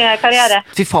skal...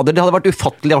 Fy fader, det hadde vært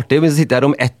ufattelig artig hvis vi sitter her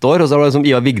om 1 år, og så det som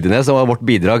Ivar Vigdenes som var vårt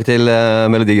bidrag til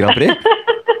Melodi Grand Prix.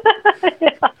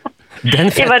 Ja.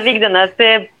 Ivar Vigdenes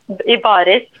i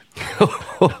Paris.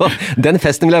 Den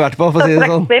festen ville jeg vært på, for å si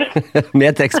det sånn.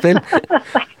 Med trekkspill.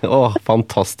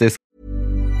 Fantastisk.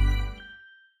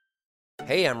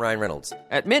 Hey, I'm Ryan Reynolds.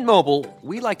 At Mint Mobile,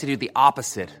 we like to do the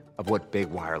opposite of what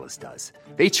Big Wireless does.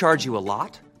 They charge you a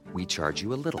lot, we charge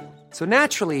you a little. So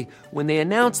naturally, when they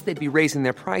announced they'd be raising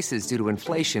their prices due to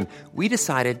inflation, we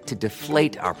decided to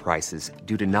deflate our prices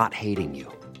due to not hating you.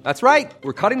 That's right.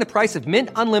 We're cutting the price of Mint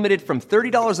Unlimited from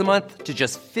 $30 a month to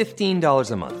just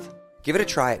 $15 a month. Give it a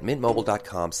try at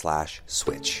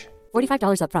mintmobile.com/switch.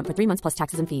 $45 up front for 3 months plus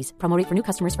taxes and fees. Promo rate for new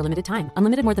customers for limited time.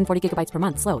 Unlimited more than 40 gigabytes per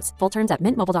month. Slows full terms at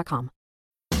mintmobile.com.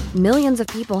 Millions of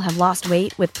people have lost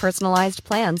weight with personalized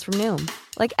plans from Noom.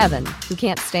 Like Evan, who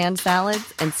can't stand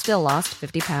salads and still lost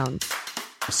 50 pounds.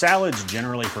 Salads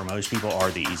generally for most people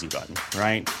are the easy button,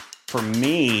 right? For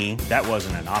me, that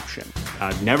wasn't an option.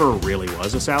 I never really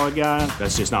was a salad guy.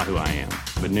 That's just not who I am.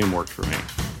 But Noom worked for me.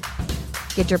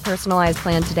 Get your personalized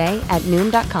plan today at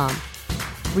Noom.com.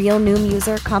 Real Noom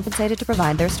user compensated to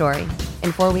provide their story.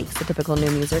 In 4 weeks, the typical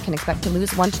Noom user can expect to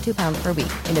lose 1 to 2 pounds per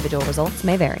week. Individual results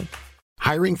may vary.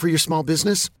 Hiring for your small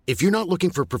business? If you're not looking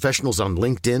for professionals on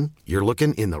LinkedIn, you're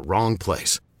looking in the wrong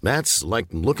place. That's like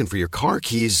looking for your car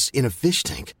keys in a fish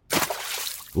tank.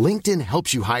 LinkedIn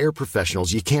helps you hire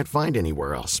professionals you can't find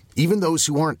anywhere else, even those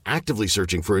who aren't actively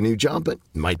searching for a new job but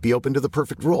might be open to the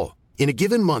perfect role. In a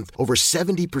given month, over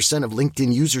 70% of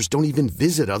LinkedIn users don't even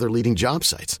visit other leading job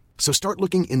sites. So start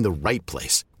looking in the right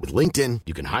place. With LinkedIn,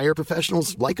 you can hire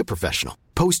professionals like a professional.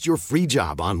 Post your free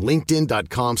job on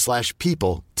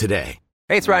linkedin.com/people today.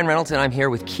 Hey, it's Ryan Reynolds, and I'm here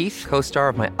with Keith, co-star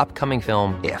of my upcoming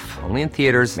film, If, only in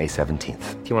theaters May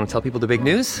 17th. Do you want to tell people the big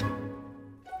news?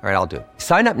 All right, I'll do it.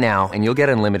 Sign up now and you'll get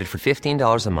unlimited for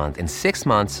 $15 a month and 6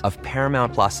 months of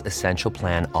Paramount Plus Essential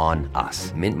Plan on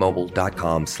us.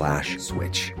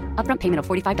 MintMobile.com/switch. Upfront payment of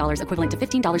 $45 equivalent to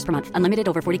 $15 per month. Unlimited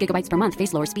over 40 gigabytes per month.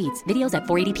 Face lower speeds. Videos at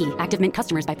 480p. Active Mint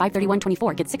customers by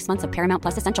 531.24 get 6 months of Paramount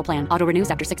Plus Essential Plan. Auto renews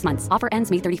after 6 months. Offer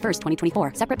ends May 31st,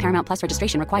 2024. Separate Paramount Plus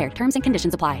registration required. Terms and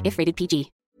conditions apply if rated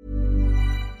PG.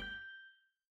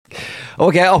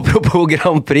 Ok, apropos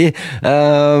Grand Prix.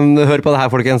 Hør på det her,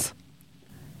 folkens.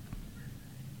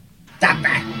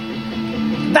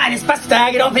 Verdens beste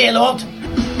Grand Prix-låt.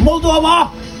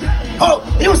 Moldova.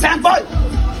 Rosenborg.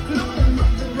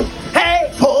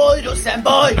 Hei,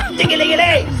 Rosenborg.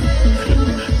 Diggeliggelig.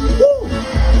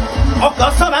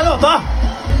 Akkurat samme låta.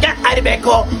 Ja, RBK.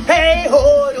 Hei,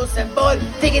 Rosenborg.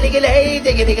 Diggeliggelig,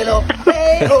 diggeliggelå.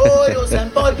 Hei,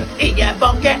 Rosenborg. Ingen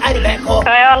banke RBK.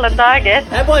 Hva i alle dager?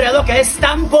 Det bare dere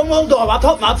stem på Moldova.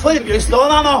 Tatt meg et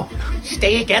forbrukslån her nå.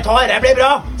 Steike tare blir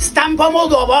bra. Stem på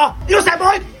Moldova.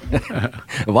 Rosenborg.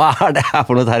 Hva det her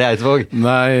for noe her i Eidsvåg?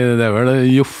 Nei, det vel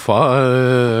Joffa,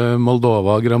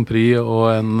 Moldova Grand Prix og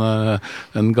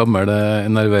en gammel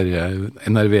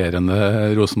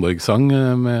enerverende Rosenborg-sang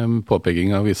med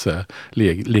påpeking av visse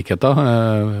likheter,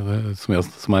 som jeg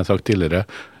har sagt tidligere.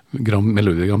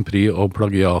 Melodi Grand Prix og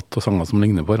plagiat og sanger som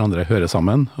ligner på hverandre hører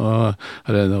sammen, og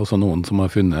her det også noen som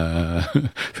har funnet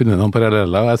noen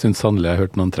paralleller, og jeg synes sannelig jeg har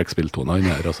hørt noen trekkspilltoner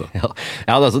inni her også. Ja,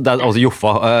 det er altså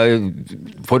Joffa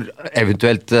for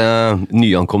eventuelt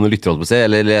nyankomne lyttere,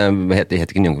 eller det heter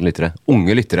ikke nyankomne lyttere,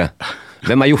 unge lyttere.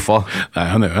 Hvem Joffa? Nei,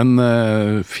 han jo en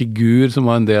figur som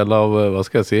var en del av, hva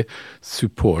skal jeg si,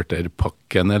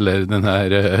 supporterpakken, eller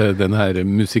den her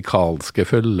musikalske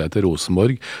følget til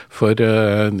Rosenborg for,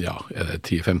 er det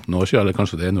 10-15 år siden, eller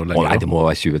kanskje det noe lenger? Nei, det må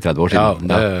være 20-30 år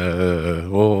siden. Ja,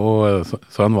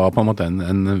 så han var på en måte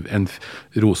en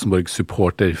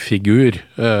Rosenborg-supporterfigur,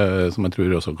 som jeg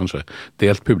tror også kanskje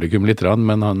delt publikum litt,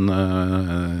 men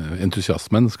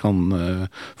entusiasmen skal han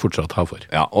fortsatt ha for.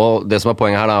 Ja, og det som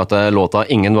poenget her er at låta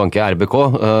Ingen banke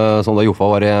RBK, som da Joffa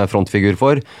var frontfigur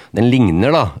for, den ligner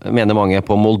da, mener mange,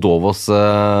 på Moldovas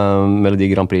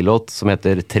Melodi Grand Prix-låt, som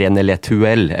heter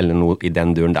Treneletuel, eller noe i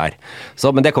den duren der.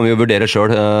 Så, men det kan vi jo vurdere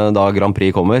selv da Grand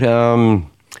Prix kommer.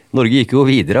 Norge gikk jo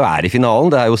videre og i finalen,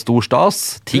 det jo stor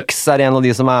stas. Tix en av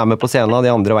de som med på scenen,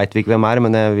 de andre vet vi ikke hvem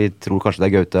men vi tror kanskje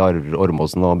det Gaute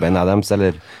Ormåsen og Ben Adams,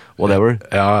 eller whatever.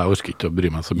 Ja, jeg orsker ikke å bry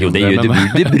meg så mye. Jo, du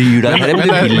bryr deg, men du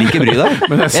vil ikke bry deg.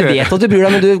 Jeg vet at du bryr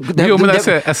deg, men du...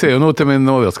 jeg ser jo noe til min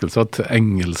overraskelse at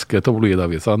engelske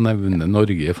tabloidaviser nevner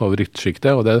Norge i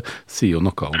favorittsjiktet, og det sier jo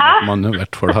noe om at man i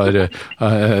hvert fall har,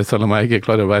 selv om jeg ikke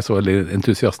klarer å være så veldig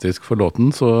entusiastisk for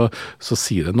låten, så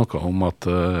sier det noe om at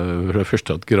for det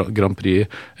første at Grand Prix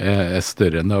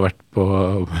større enn det har vært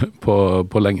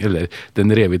på lenge, eller den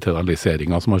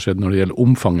revitaliseringen som har skjedd når det gjelder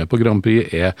omfanget på Grand Prix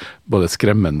både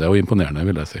skremmende og imponerende,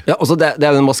 vil jeg si. Ja, altså det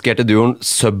den maskerte duoen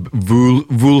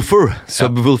Subwoolfer,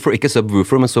 ikke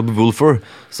Subwoofer, men Subwoolfer,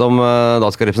 som da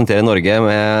skal representere Norge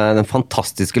med den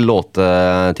fantastiske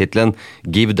låtetitlen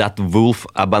Give That Wolf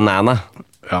a Banana.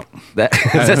 Ja. Det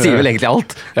sier vel egentlig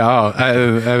alt. Ja,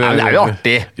 men det jo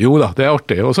artig. Jo da, det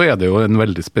artig. Og så det jo en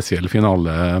veldig spesiell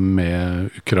finale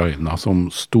med Ukraina som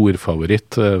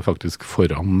storfavoritt, faktisk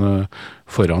foran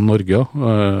Norge.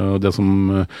 Og det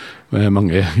som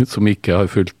mange som ikke har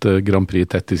fulgt Grand Prix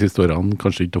tett de siste årene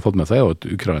kanskje ikke har fått med seg, at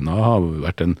Ukraina har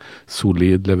vært en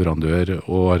solid leverandør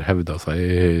og har hevdet seg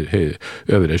i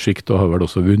øvre skikt og har vel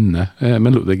også vunnet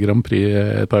Melodi Grand Prix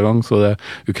et par ganger. Så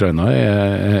Ukraina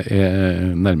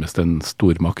er nærmest en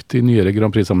stormakt i nyere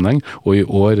Grand Prix-sammenheng, og i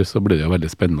år så blir det jo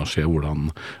veldig spennende å se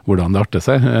hvordan det arter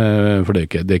seg, for det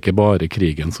er ikke bare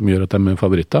krigen som gjør at de er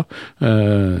favoritter.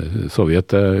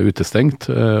 Sovjet utestengt.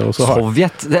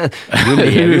 Sovjet? Du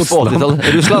lever jo på 80-tallet.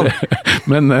 Russland?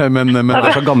 Men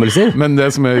så gammel, sier. Men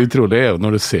det som utrolig jo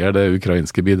når du ser det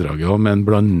ukrainske bidraget, med en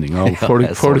blanding av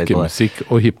folkemusikk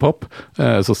og hiphop,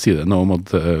 så sier det noe om at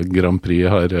Grand Prix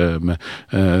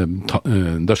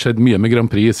det har skjedd mye med Grand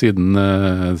Prix siden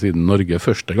Norge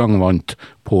første gang vant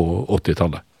på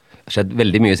 80-tallet. Det har skjedd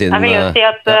veldig mye siden... Jeg vil jo si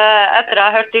at etter å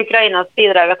ha hørt Ukrainas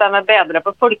bidrag at de bedre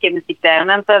på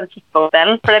folkemusikkdelen enn på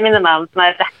hiphop-delen, for det minner meg om sånn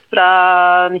rett fra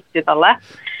 90-tallet.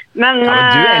 Men du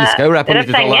elsker jo rap på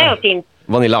 90-tallet. Jo fint.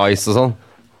 Vanilla Ice og sånn.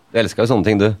 Du elsker jo sånne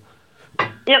ting, du.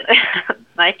 Ja,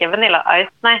 nei, ikke Vanilla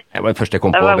Ice, nei. Det var første jeg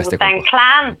kom på. Det var Wu-Tang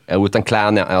Clan. Ja, Wu-Tang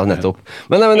Clan, ja, nettopp.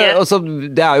 Men også,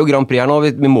 det jo Grand Prix her nå.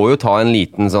 Vi må jo ta en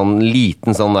liten sånn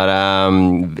der,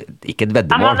 ikke et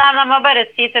veddemål. Jeg må bare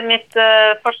si til mitt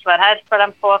forsvar her, for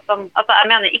dem få som, altså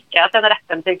jeg mener ikke at den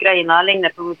rappen til Ukraina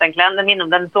ligner på Wu-Tang Clan. Det minner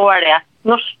om den dårlige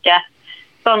norske,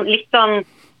 sånn, litt sånn,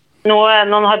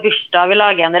 noen har bursdag, vi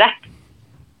lager en rapp.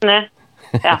 Nå.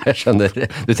 Ja. Jeg skjønner.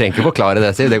 Du trenger ikke forklare det,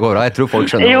 Siv. Det går bra. Jeg tror folk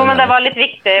skjønner. Jo, men det var litt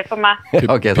viktig for meg.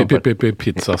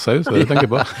 Pizzasaus, det tenker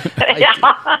jeg på. Ja.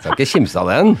 Skal ikke kimse av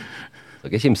den.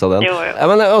 Jo. Ja,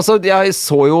 men også, jeg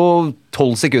så jo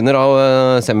 12 sekunder av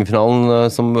semifinalen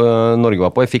som Norge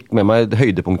var på. Jeg fikk med meg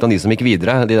høydepunktet av de som gikk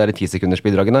videre, de der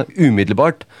 10-sekundersbidragene.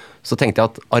 Umiddelbart så tenkte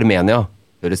jeg at Armenia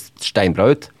høres steinbra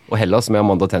ut, og Hellas med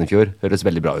Amanda Tenfjord høres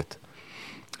veldig bra ut.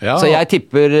 Ja. Så jeg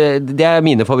tipper, det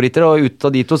mine favoritter, og ut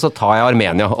av de to så tar jeg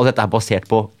Armenia, og dette basert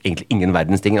på egentlig ingen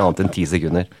verdens ting annet enn 10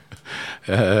 sekunder.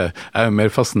 Jeg jo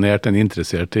mer fascinert enn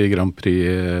interessert i Grand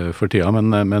Prix for tida,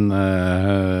 men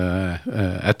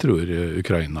jeg tror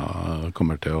Ukraina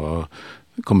kommer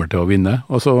til å vinne,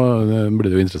 og så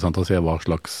blir det jo interessant å se hva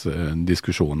slags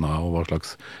diskusjoner og hva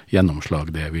slags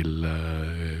gjennomslag det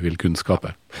vil kunne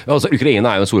skape. Ja, altså,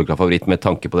 Ukraina jo en soleklar favoritt med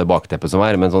tanke på det bakteppet som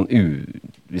men sånn,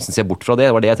 hvis en ser bort fra det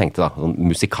var det jeg tenkte da, sånn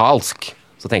musikalsk,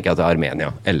 så tenker jeg at det Armenia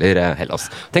eller Hellas.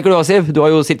 Tenker du da, Siv? Du har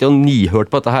jo sittet og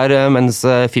nihørt på dette her mens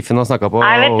Fiffen har snakket på...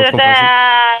 Nei, vet du,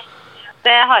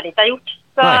 det har ikke jeg gjort.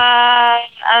 Så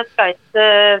jeg skal ikke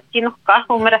si noe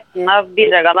om resten av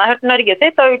bidragene. Jeg har hørt Norge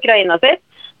sitt og Ukraina sitt,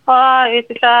 og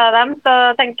ut fra dem så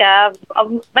tenker jeg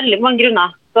av veldig mange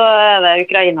grunner så det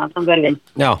Ukraina som bør vinne.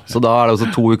 Ja, så da det også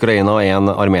 2 Ukraina og 1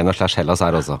 Armenia / Hellas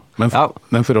her også.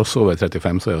 Men for oss over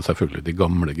 35 så jo selvfølgelig de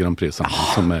gamle Grand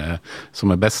Prix-sangene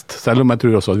som best. Selv om jeg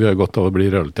tror også at vi har godt av å bli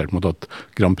relatert mot at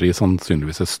Grand Prix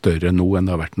sannsynligvis større nå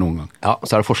enn det har vært noen gang. Ja,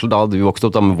 så det forskjell da du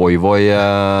vokste opp da med Voi Voi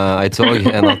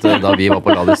Eidsvåg, enn at da vi var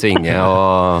på La det svinge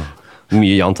og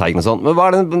mye Jahn Teigen og sånn.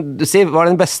 Men Siv, hva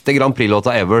den beste Grand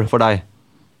Prix-låta ever for deg?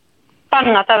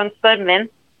 Fanget av en stormvind.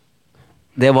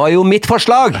 Det var jo mitt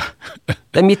forslag!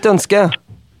 Det mitt ønske.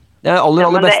 Det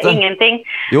aller beste. Det ingenting.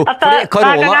 Jo, altså, hver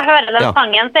gang jeg hører den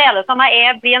sangen, så det sånn at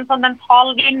jeg blir en sånn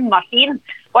mental vindmaskin,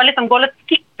 og liksom går litt,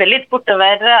 skipper litt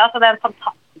bortover. Altså, det en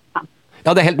fantastisk sang.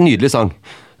 Ja, det helt nydelig sang.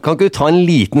 Kan ikke du ta en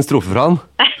liten strofe fra den?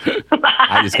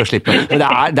 Nei, du skal slippe. Men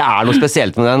det noe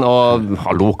spesielt med den, og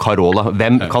hallo, Carola.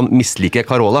 Hvem kan mislike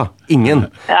Carola? Ingen.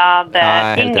 Ja, det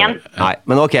ingen. Nei,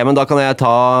 men ok, men da kan jeg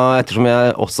ta, ettersom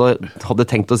jeg også hadde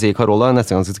tenkt å si Carola,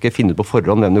 neste gang skal jeg finne på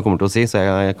forhånd hvem du kommer til å si, så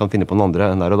jeg kan finne på den andre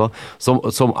der og da. Som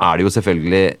det jo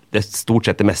selvfølgelig det stort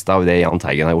sett det meste av det Jahn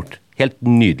Teigen har gjort. Helt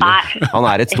nydelig. Nei, han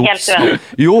et stort...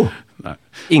 Jo!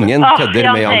 Ingen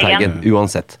kødder med Jahn Teigen,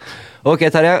 uansett. Ok,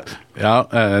 Terje. Ja,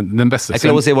 den beste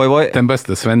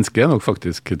svenske nok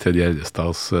faktisk til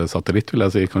Gjerestads satellitt, vil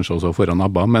jeg si, kanskje også foran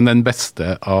ABBA, men den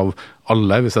beste av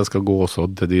alle, hvis jeg skal gå også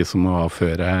til de som var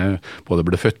før jeg både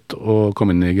ble født og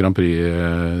kom inn i Grand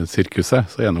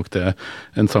Prix-sirkuset, så nok det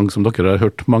en sang som dere har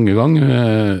hørt mange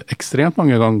ganger, ekstremt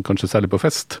mange ganger, kanskje særlig på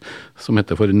fest, som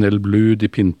heter For Nel Blue di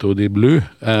Pinto di Blue.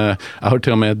 Jeg har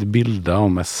til og med et bilde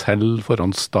av meg selv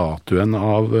foran statuen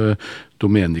av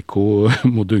Domenico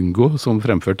Modungo, som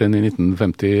fremførte den i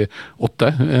 1958.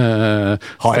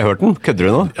 Har jeg hørt den? Kødder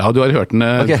du nå? Ja, du har hørt den.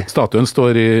 Okay. Statuen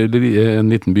står i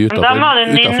en liten by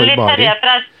utenfor Bari.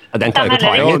 Den kan jeg ikke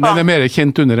ta Ja, igjen. den mer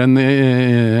kjent under en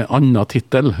annen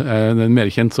titel. Den er mer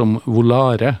kjent som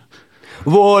Volare.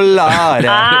 Volare,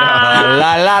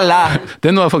 la la la.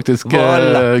 Den var faktisk Ja,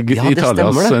 det Italias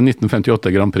stemmer det. 1958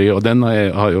 Grand Prix, og den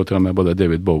har jo til og med både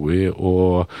David Bowie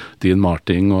og Dean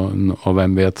Martin og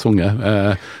hvem vet sunget.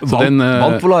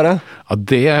 Vant Volare? Ja,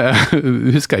 det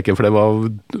husker jeg ikke, for det var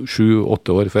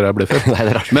 7-8 år før jeg ble født. Nei,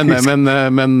 det er rart.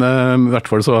 Men i hvert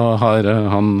fall så har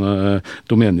han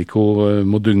Domenico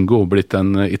Modungo blitt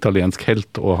en italiensk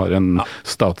helt, og har en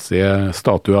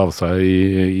statue av seg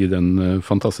i den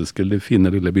fantastiske, fine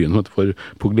lille byen for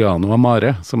Pogliano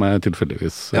Amare, som jeg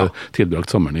tilfeldigvis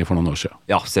tilbrakt sommeren i for noen år siden.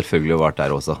 Ja, selvfølgelig har vært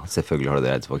der også. Selvfølgelig har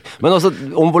det Eidsvåg. Men altså,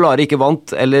 om Volare ikke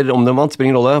vant, eller om den vant,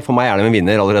 spiller ingen rolle. For meg er det en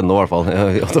vinner allerede nå, i hvert fall.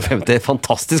 58,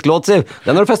 fantastisk låt, Siv.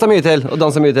 Den har du festet mye til, og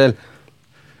danset mye til.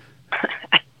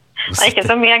 Det er ikke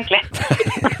så mye, egentlig.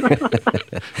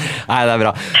 Nei, det er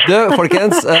bra. Du,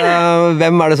 folkens,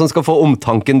 hvem er det som skal få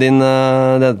omtanken din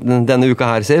denne uka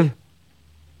her, Siv?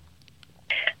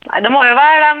 Nei, det må jo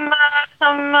være dem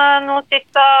som nå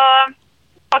sitter og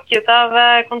pakker ut av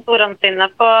kontorene sine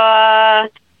på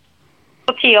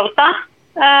Tyholt,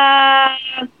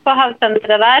 på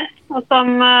havsenteret der, og som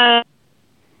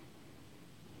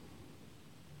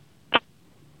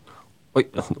Oi,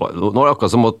 nå er det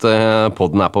akkurat som at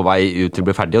podden er på vei ut til å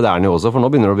bli ferdig, og det er den jo også, for nå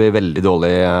begynner det å bli veldig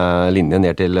dårlig linje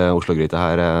ned til Oslo-gryta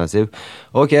her, Siv.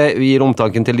 Ok, vi gir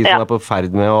omtanken til de som er på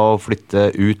ferd med å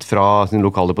flytte ut fra sin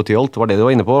lokale på Tyholt. Var det du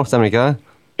var inne på, stemmer ikke det?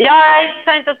 Ja, jeg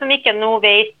tenkte som ikke nå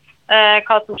vet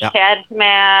hva som skjer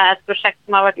med et prosjekt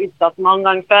som har vært utsatt mange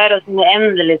ganger før, og som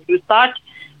endelig skulle starte.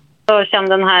 Så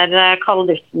kommer denne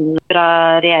kalddysten fra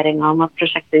regjeringen om at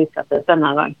prosjektet utsettes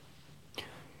denne gang.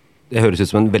 Det høres ut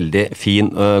som en veldig fin,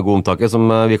 god omtake, som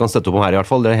vi kan støtte opp om her i hvert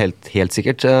fall. Det er helt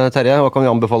sikkert. Terje, hva kan vi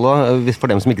anbefale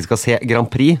for dem som ikke skal se Grand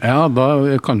Prix? Ja,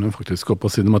 da kan vi faktisk gå på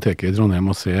Cinemateket i Trondheim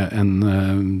og se en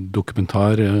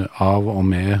dokumentar av og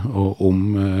med og om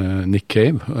Nick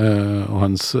Cave og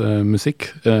hans musikk,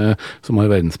 som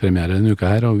har verdenspremiere denne uka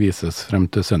her og vises frem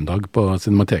til søndag på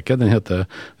Cinemateket. Den heter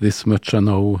This Much I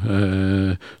Know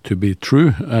To Be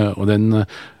True, og den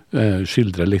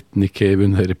skildrer litt Nick Cave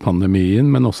under pandemien,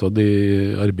 men også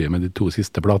arbeidet med de 2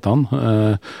 siste platene.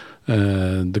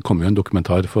 Det kom jo en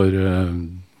dokumentar for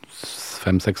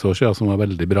 5-6 år siden som var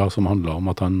veldig bra, som handlet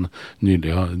om at han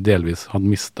nylig delvis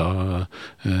hadde mistet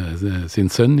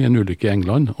sin sønn i en ulykke i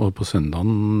England, og på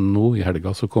søndagen nå i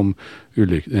helga så kom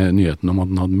nyheten om at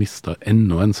han hadde mistet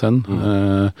enda en sønn.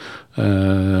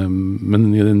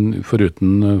 Men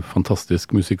foruten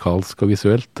fantastisk musikalsk og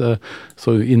visuelt,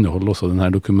 så inneholder også denne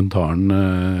dokumentaren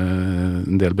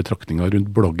en del betraktninger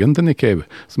rundt bloggen til Nick Cave,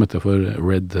 som heter for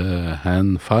Red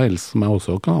Hand Files, som jeg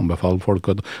også kan anbefale folk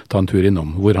å ta en tur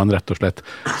innom, hvor han rett og slett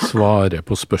svarer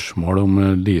på spørsmål om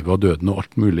livet og døden og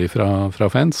alt mulig fra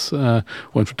fans,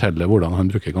 og han forteller hvordan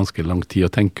han bruker ganske lang tid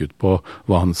å tenke ut på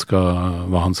hva han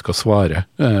skal svare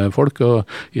folk, og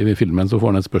i filmen så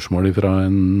får han et spørsmål fra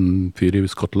en fyr i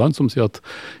Skottland som sier at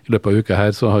i løpet av uka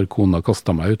her så har kona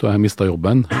kastet meg ut og jeg har mistet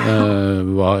jobben,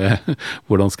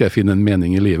 hvordan skal jeg finne en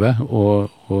mening i livet, og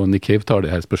Nick Cave tar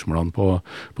de her spørsmålene på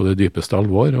det dypeste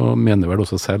alvor, og mener vel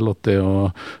også selv at det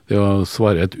å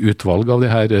svare et utvalg av de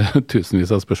her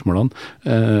tusenvis av spørsmålene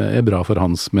er bra for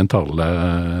hans mentale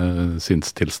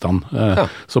sinnstilstand.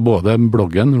 Så både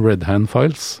bloggen Red Hand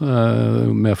Files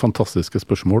med fantastiske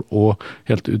spørsmål og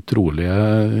helt utrolige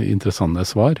interessante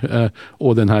svar,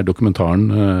 og denne dokumentaren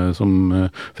som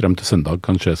frem til søndag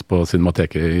kan ses på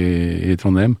Cinemateket i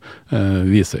Trondheim,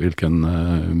 viser hvilken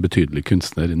betydelig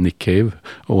kunstner Nick Cave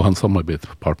og hans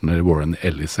samarbeidspartner Warren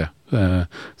Ellis er.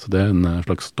 Så det er en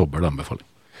slags dobbel anbefaling.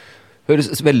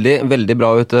 Høres veldig, veldig bra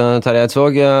ut, Terje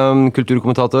Eidsvåg,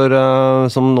 kulturkommentator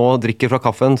som nå drikker fra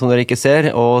kaffen, som dere ikke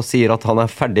ser, og sier at han er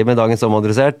ferdig med dagens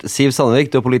Omadressert. Siv Sandvik,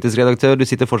 du er politisk redaktør, du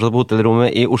sitter fortsatt på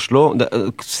hotellrommet i Oslo.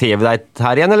 Ser vi deg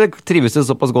her igjen, eller trives du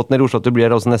såpass godt nede i Oslo at du blir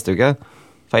her også neste uke?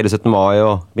 Feirer 17. mai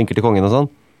og vinker til kongen og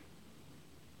sånn?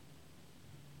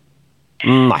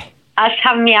 Nei. Jeg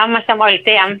kommer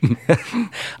alltid hjem.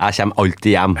 Jeg kommer alltid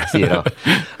hjem, sier jeg.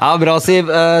 Ja, bra, Siv.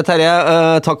 Terje,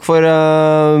 takk for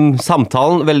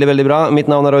samtalen. Veldig, veldig bra. Mitt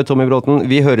navn er Roy Tommy Bråten.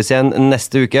 Vi høres igjen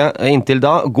neste uke. Inntil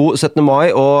da, god 17. mai,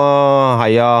 og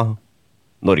heia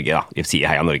Norge, da. Vi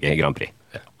sier heia Norge i Grand Prix.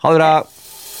 Ha det bra.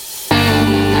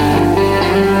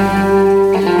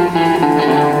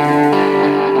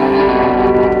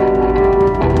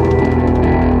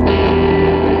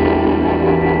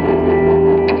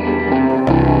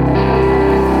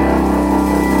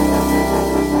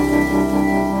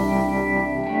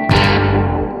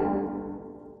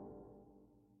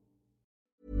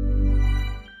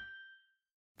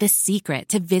 The secret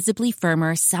to visibly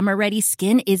firmer, summer-ready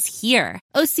skin is here.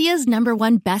 Osea's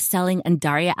 #1 best-selling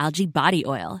Undaria Algae Body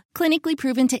Oil. Clinically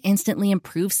proven to instantly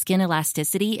improve skin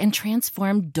elasticity and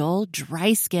transform dull,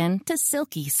 dry skin to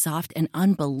silky, soft, and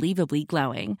unbelievably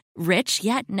glowing. Rich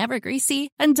yet never greasy,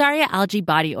 Undaria Algae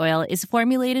Body Oil is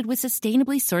formulated with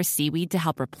sustainably sourced seaweed to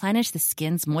help replenish the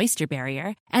skin's moisture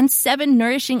barrier, and 7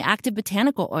 nourishing active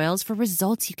botanical oils for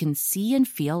results you can see and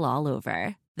feel all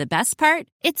over. The best part?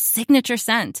 Its signature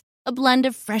scent. A blend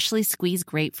of freshly squeezed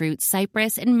grapefruit,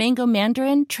 cypress, and mango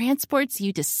mandarin transports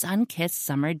you to sun-kissed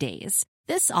summer days.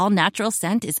 This all-natural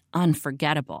scent is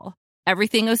unforgettable.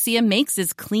 Everything Osea makes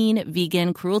is clean,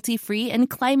 vegan, cruelty-free, and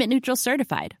climate-neutral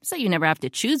certified, so you never have to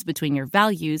choose between your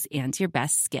values and your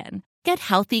best skin. Get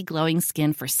healthy, glowing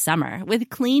skin for summer with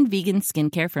clean, vegan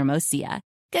skincare from Osea.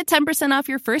 Get 10% off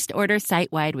your first order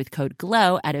site-wide with code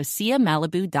GLOW at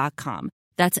OseaMalibu.com.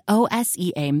 That's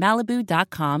OSEA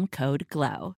Malibu.com, code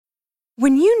GLOW.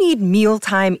 When you need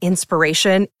mealtime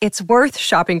inspiration, it's worth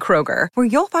shopping Kroger, where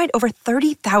you'll find over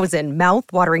 30,000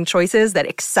 mouth-watering choices that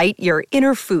excite your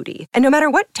inner foodie. And no matter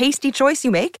what tasty choice you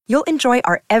make, you'll enjoy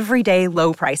our everyday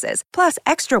low prices, plus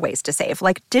extra ways to save,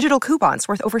 like digital coupons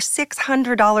worth over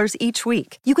 $600 each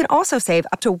week. You can also save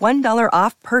up to $1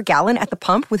 off per gallon at the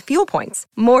pump with fuel points.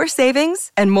 More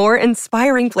savings and more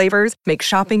inspiring flavors make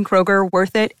shopping Kroger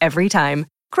worth it every time.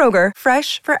 Kroger,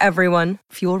 fresh for everyone.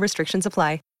 Fuel restrictions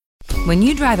apply. When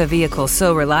you drive a vehicle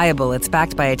so reliable it's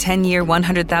backed by a 10-year,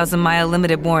 100,000-mile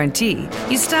limited warranty,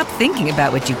 you stop thinking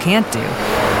about what you can't do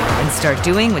and start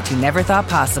doing what you never thought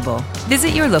possible.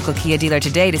 Visit your local Kia dealer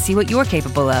today to see what you're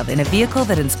capable of in a vehicle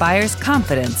that inspires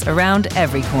confidence around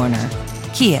every corner.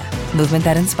 Kia, movement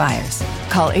that inspires.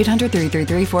 Call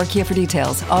 800-333-4KIA for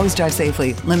details. Always drive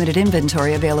safely. Limited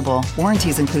inventory available.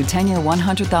 Warranties include 10-year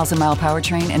 100,000-mile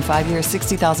powertrain and 5-year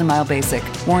 60,000-mile basic.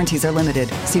 Warranties are limited.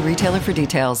 See retailer for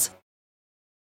details.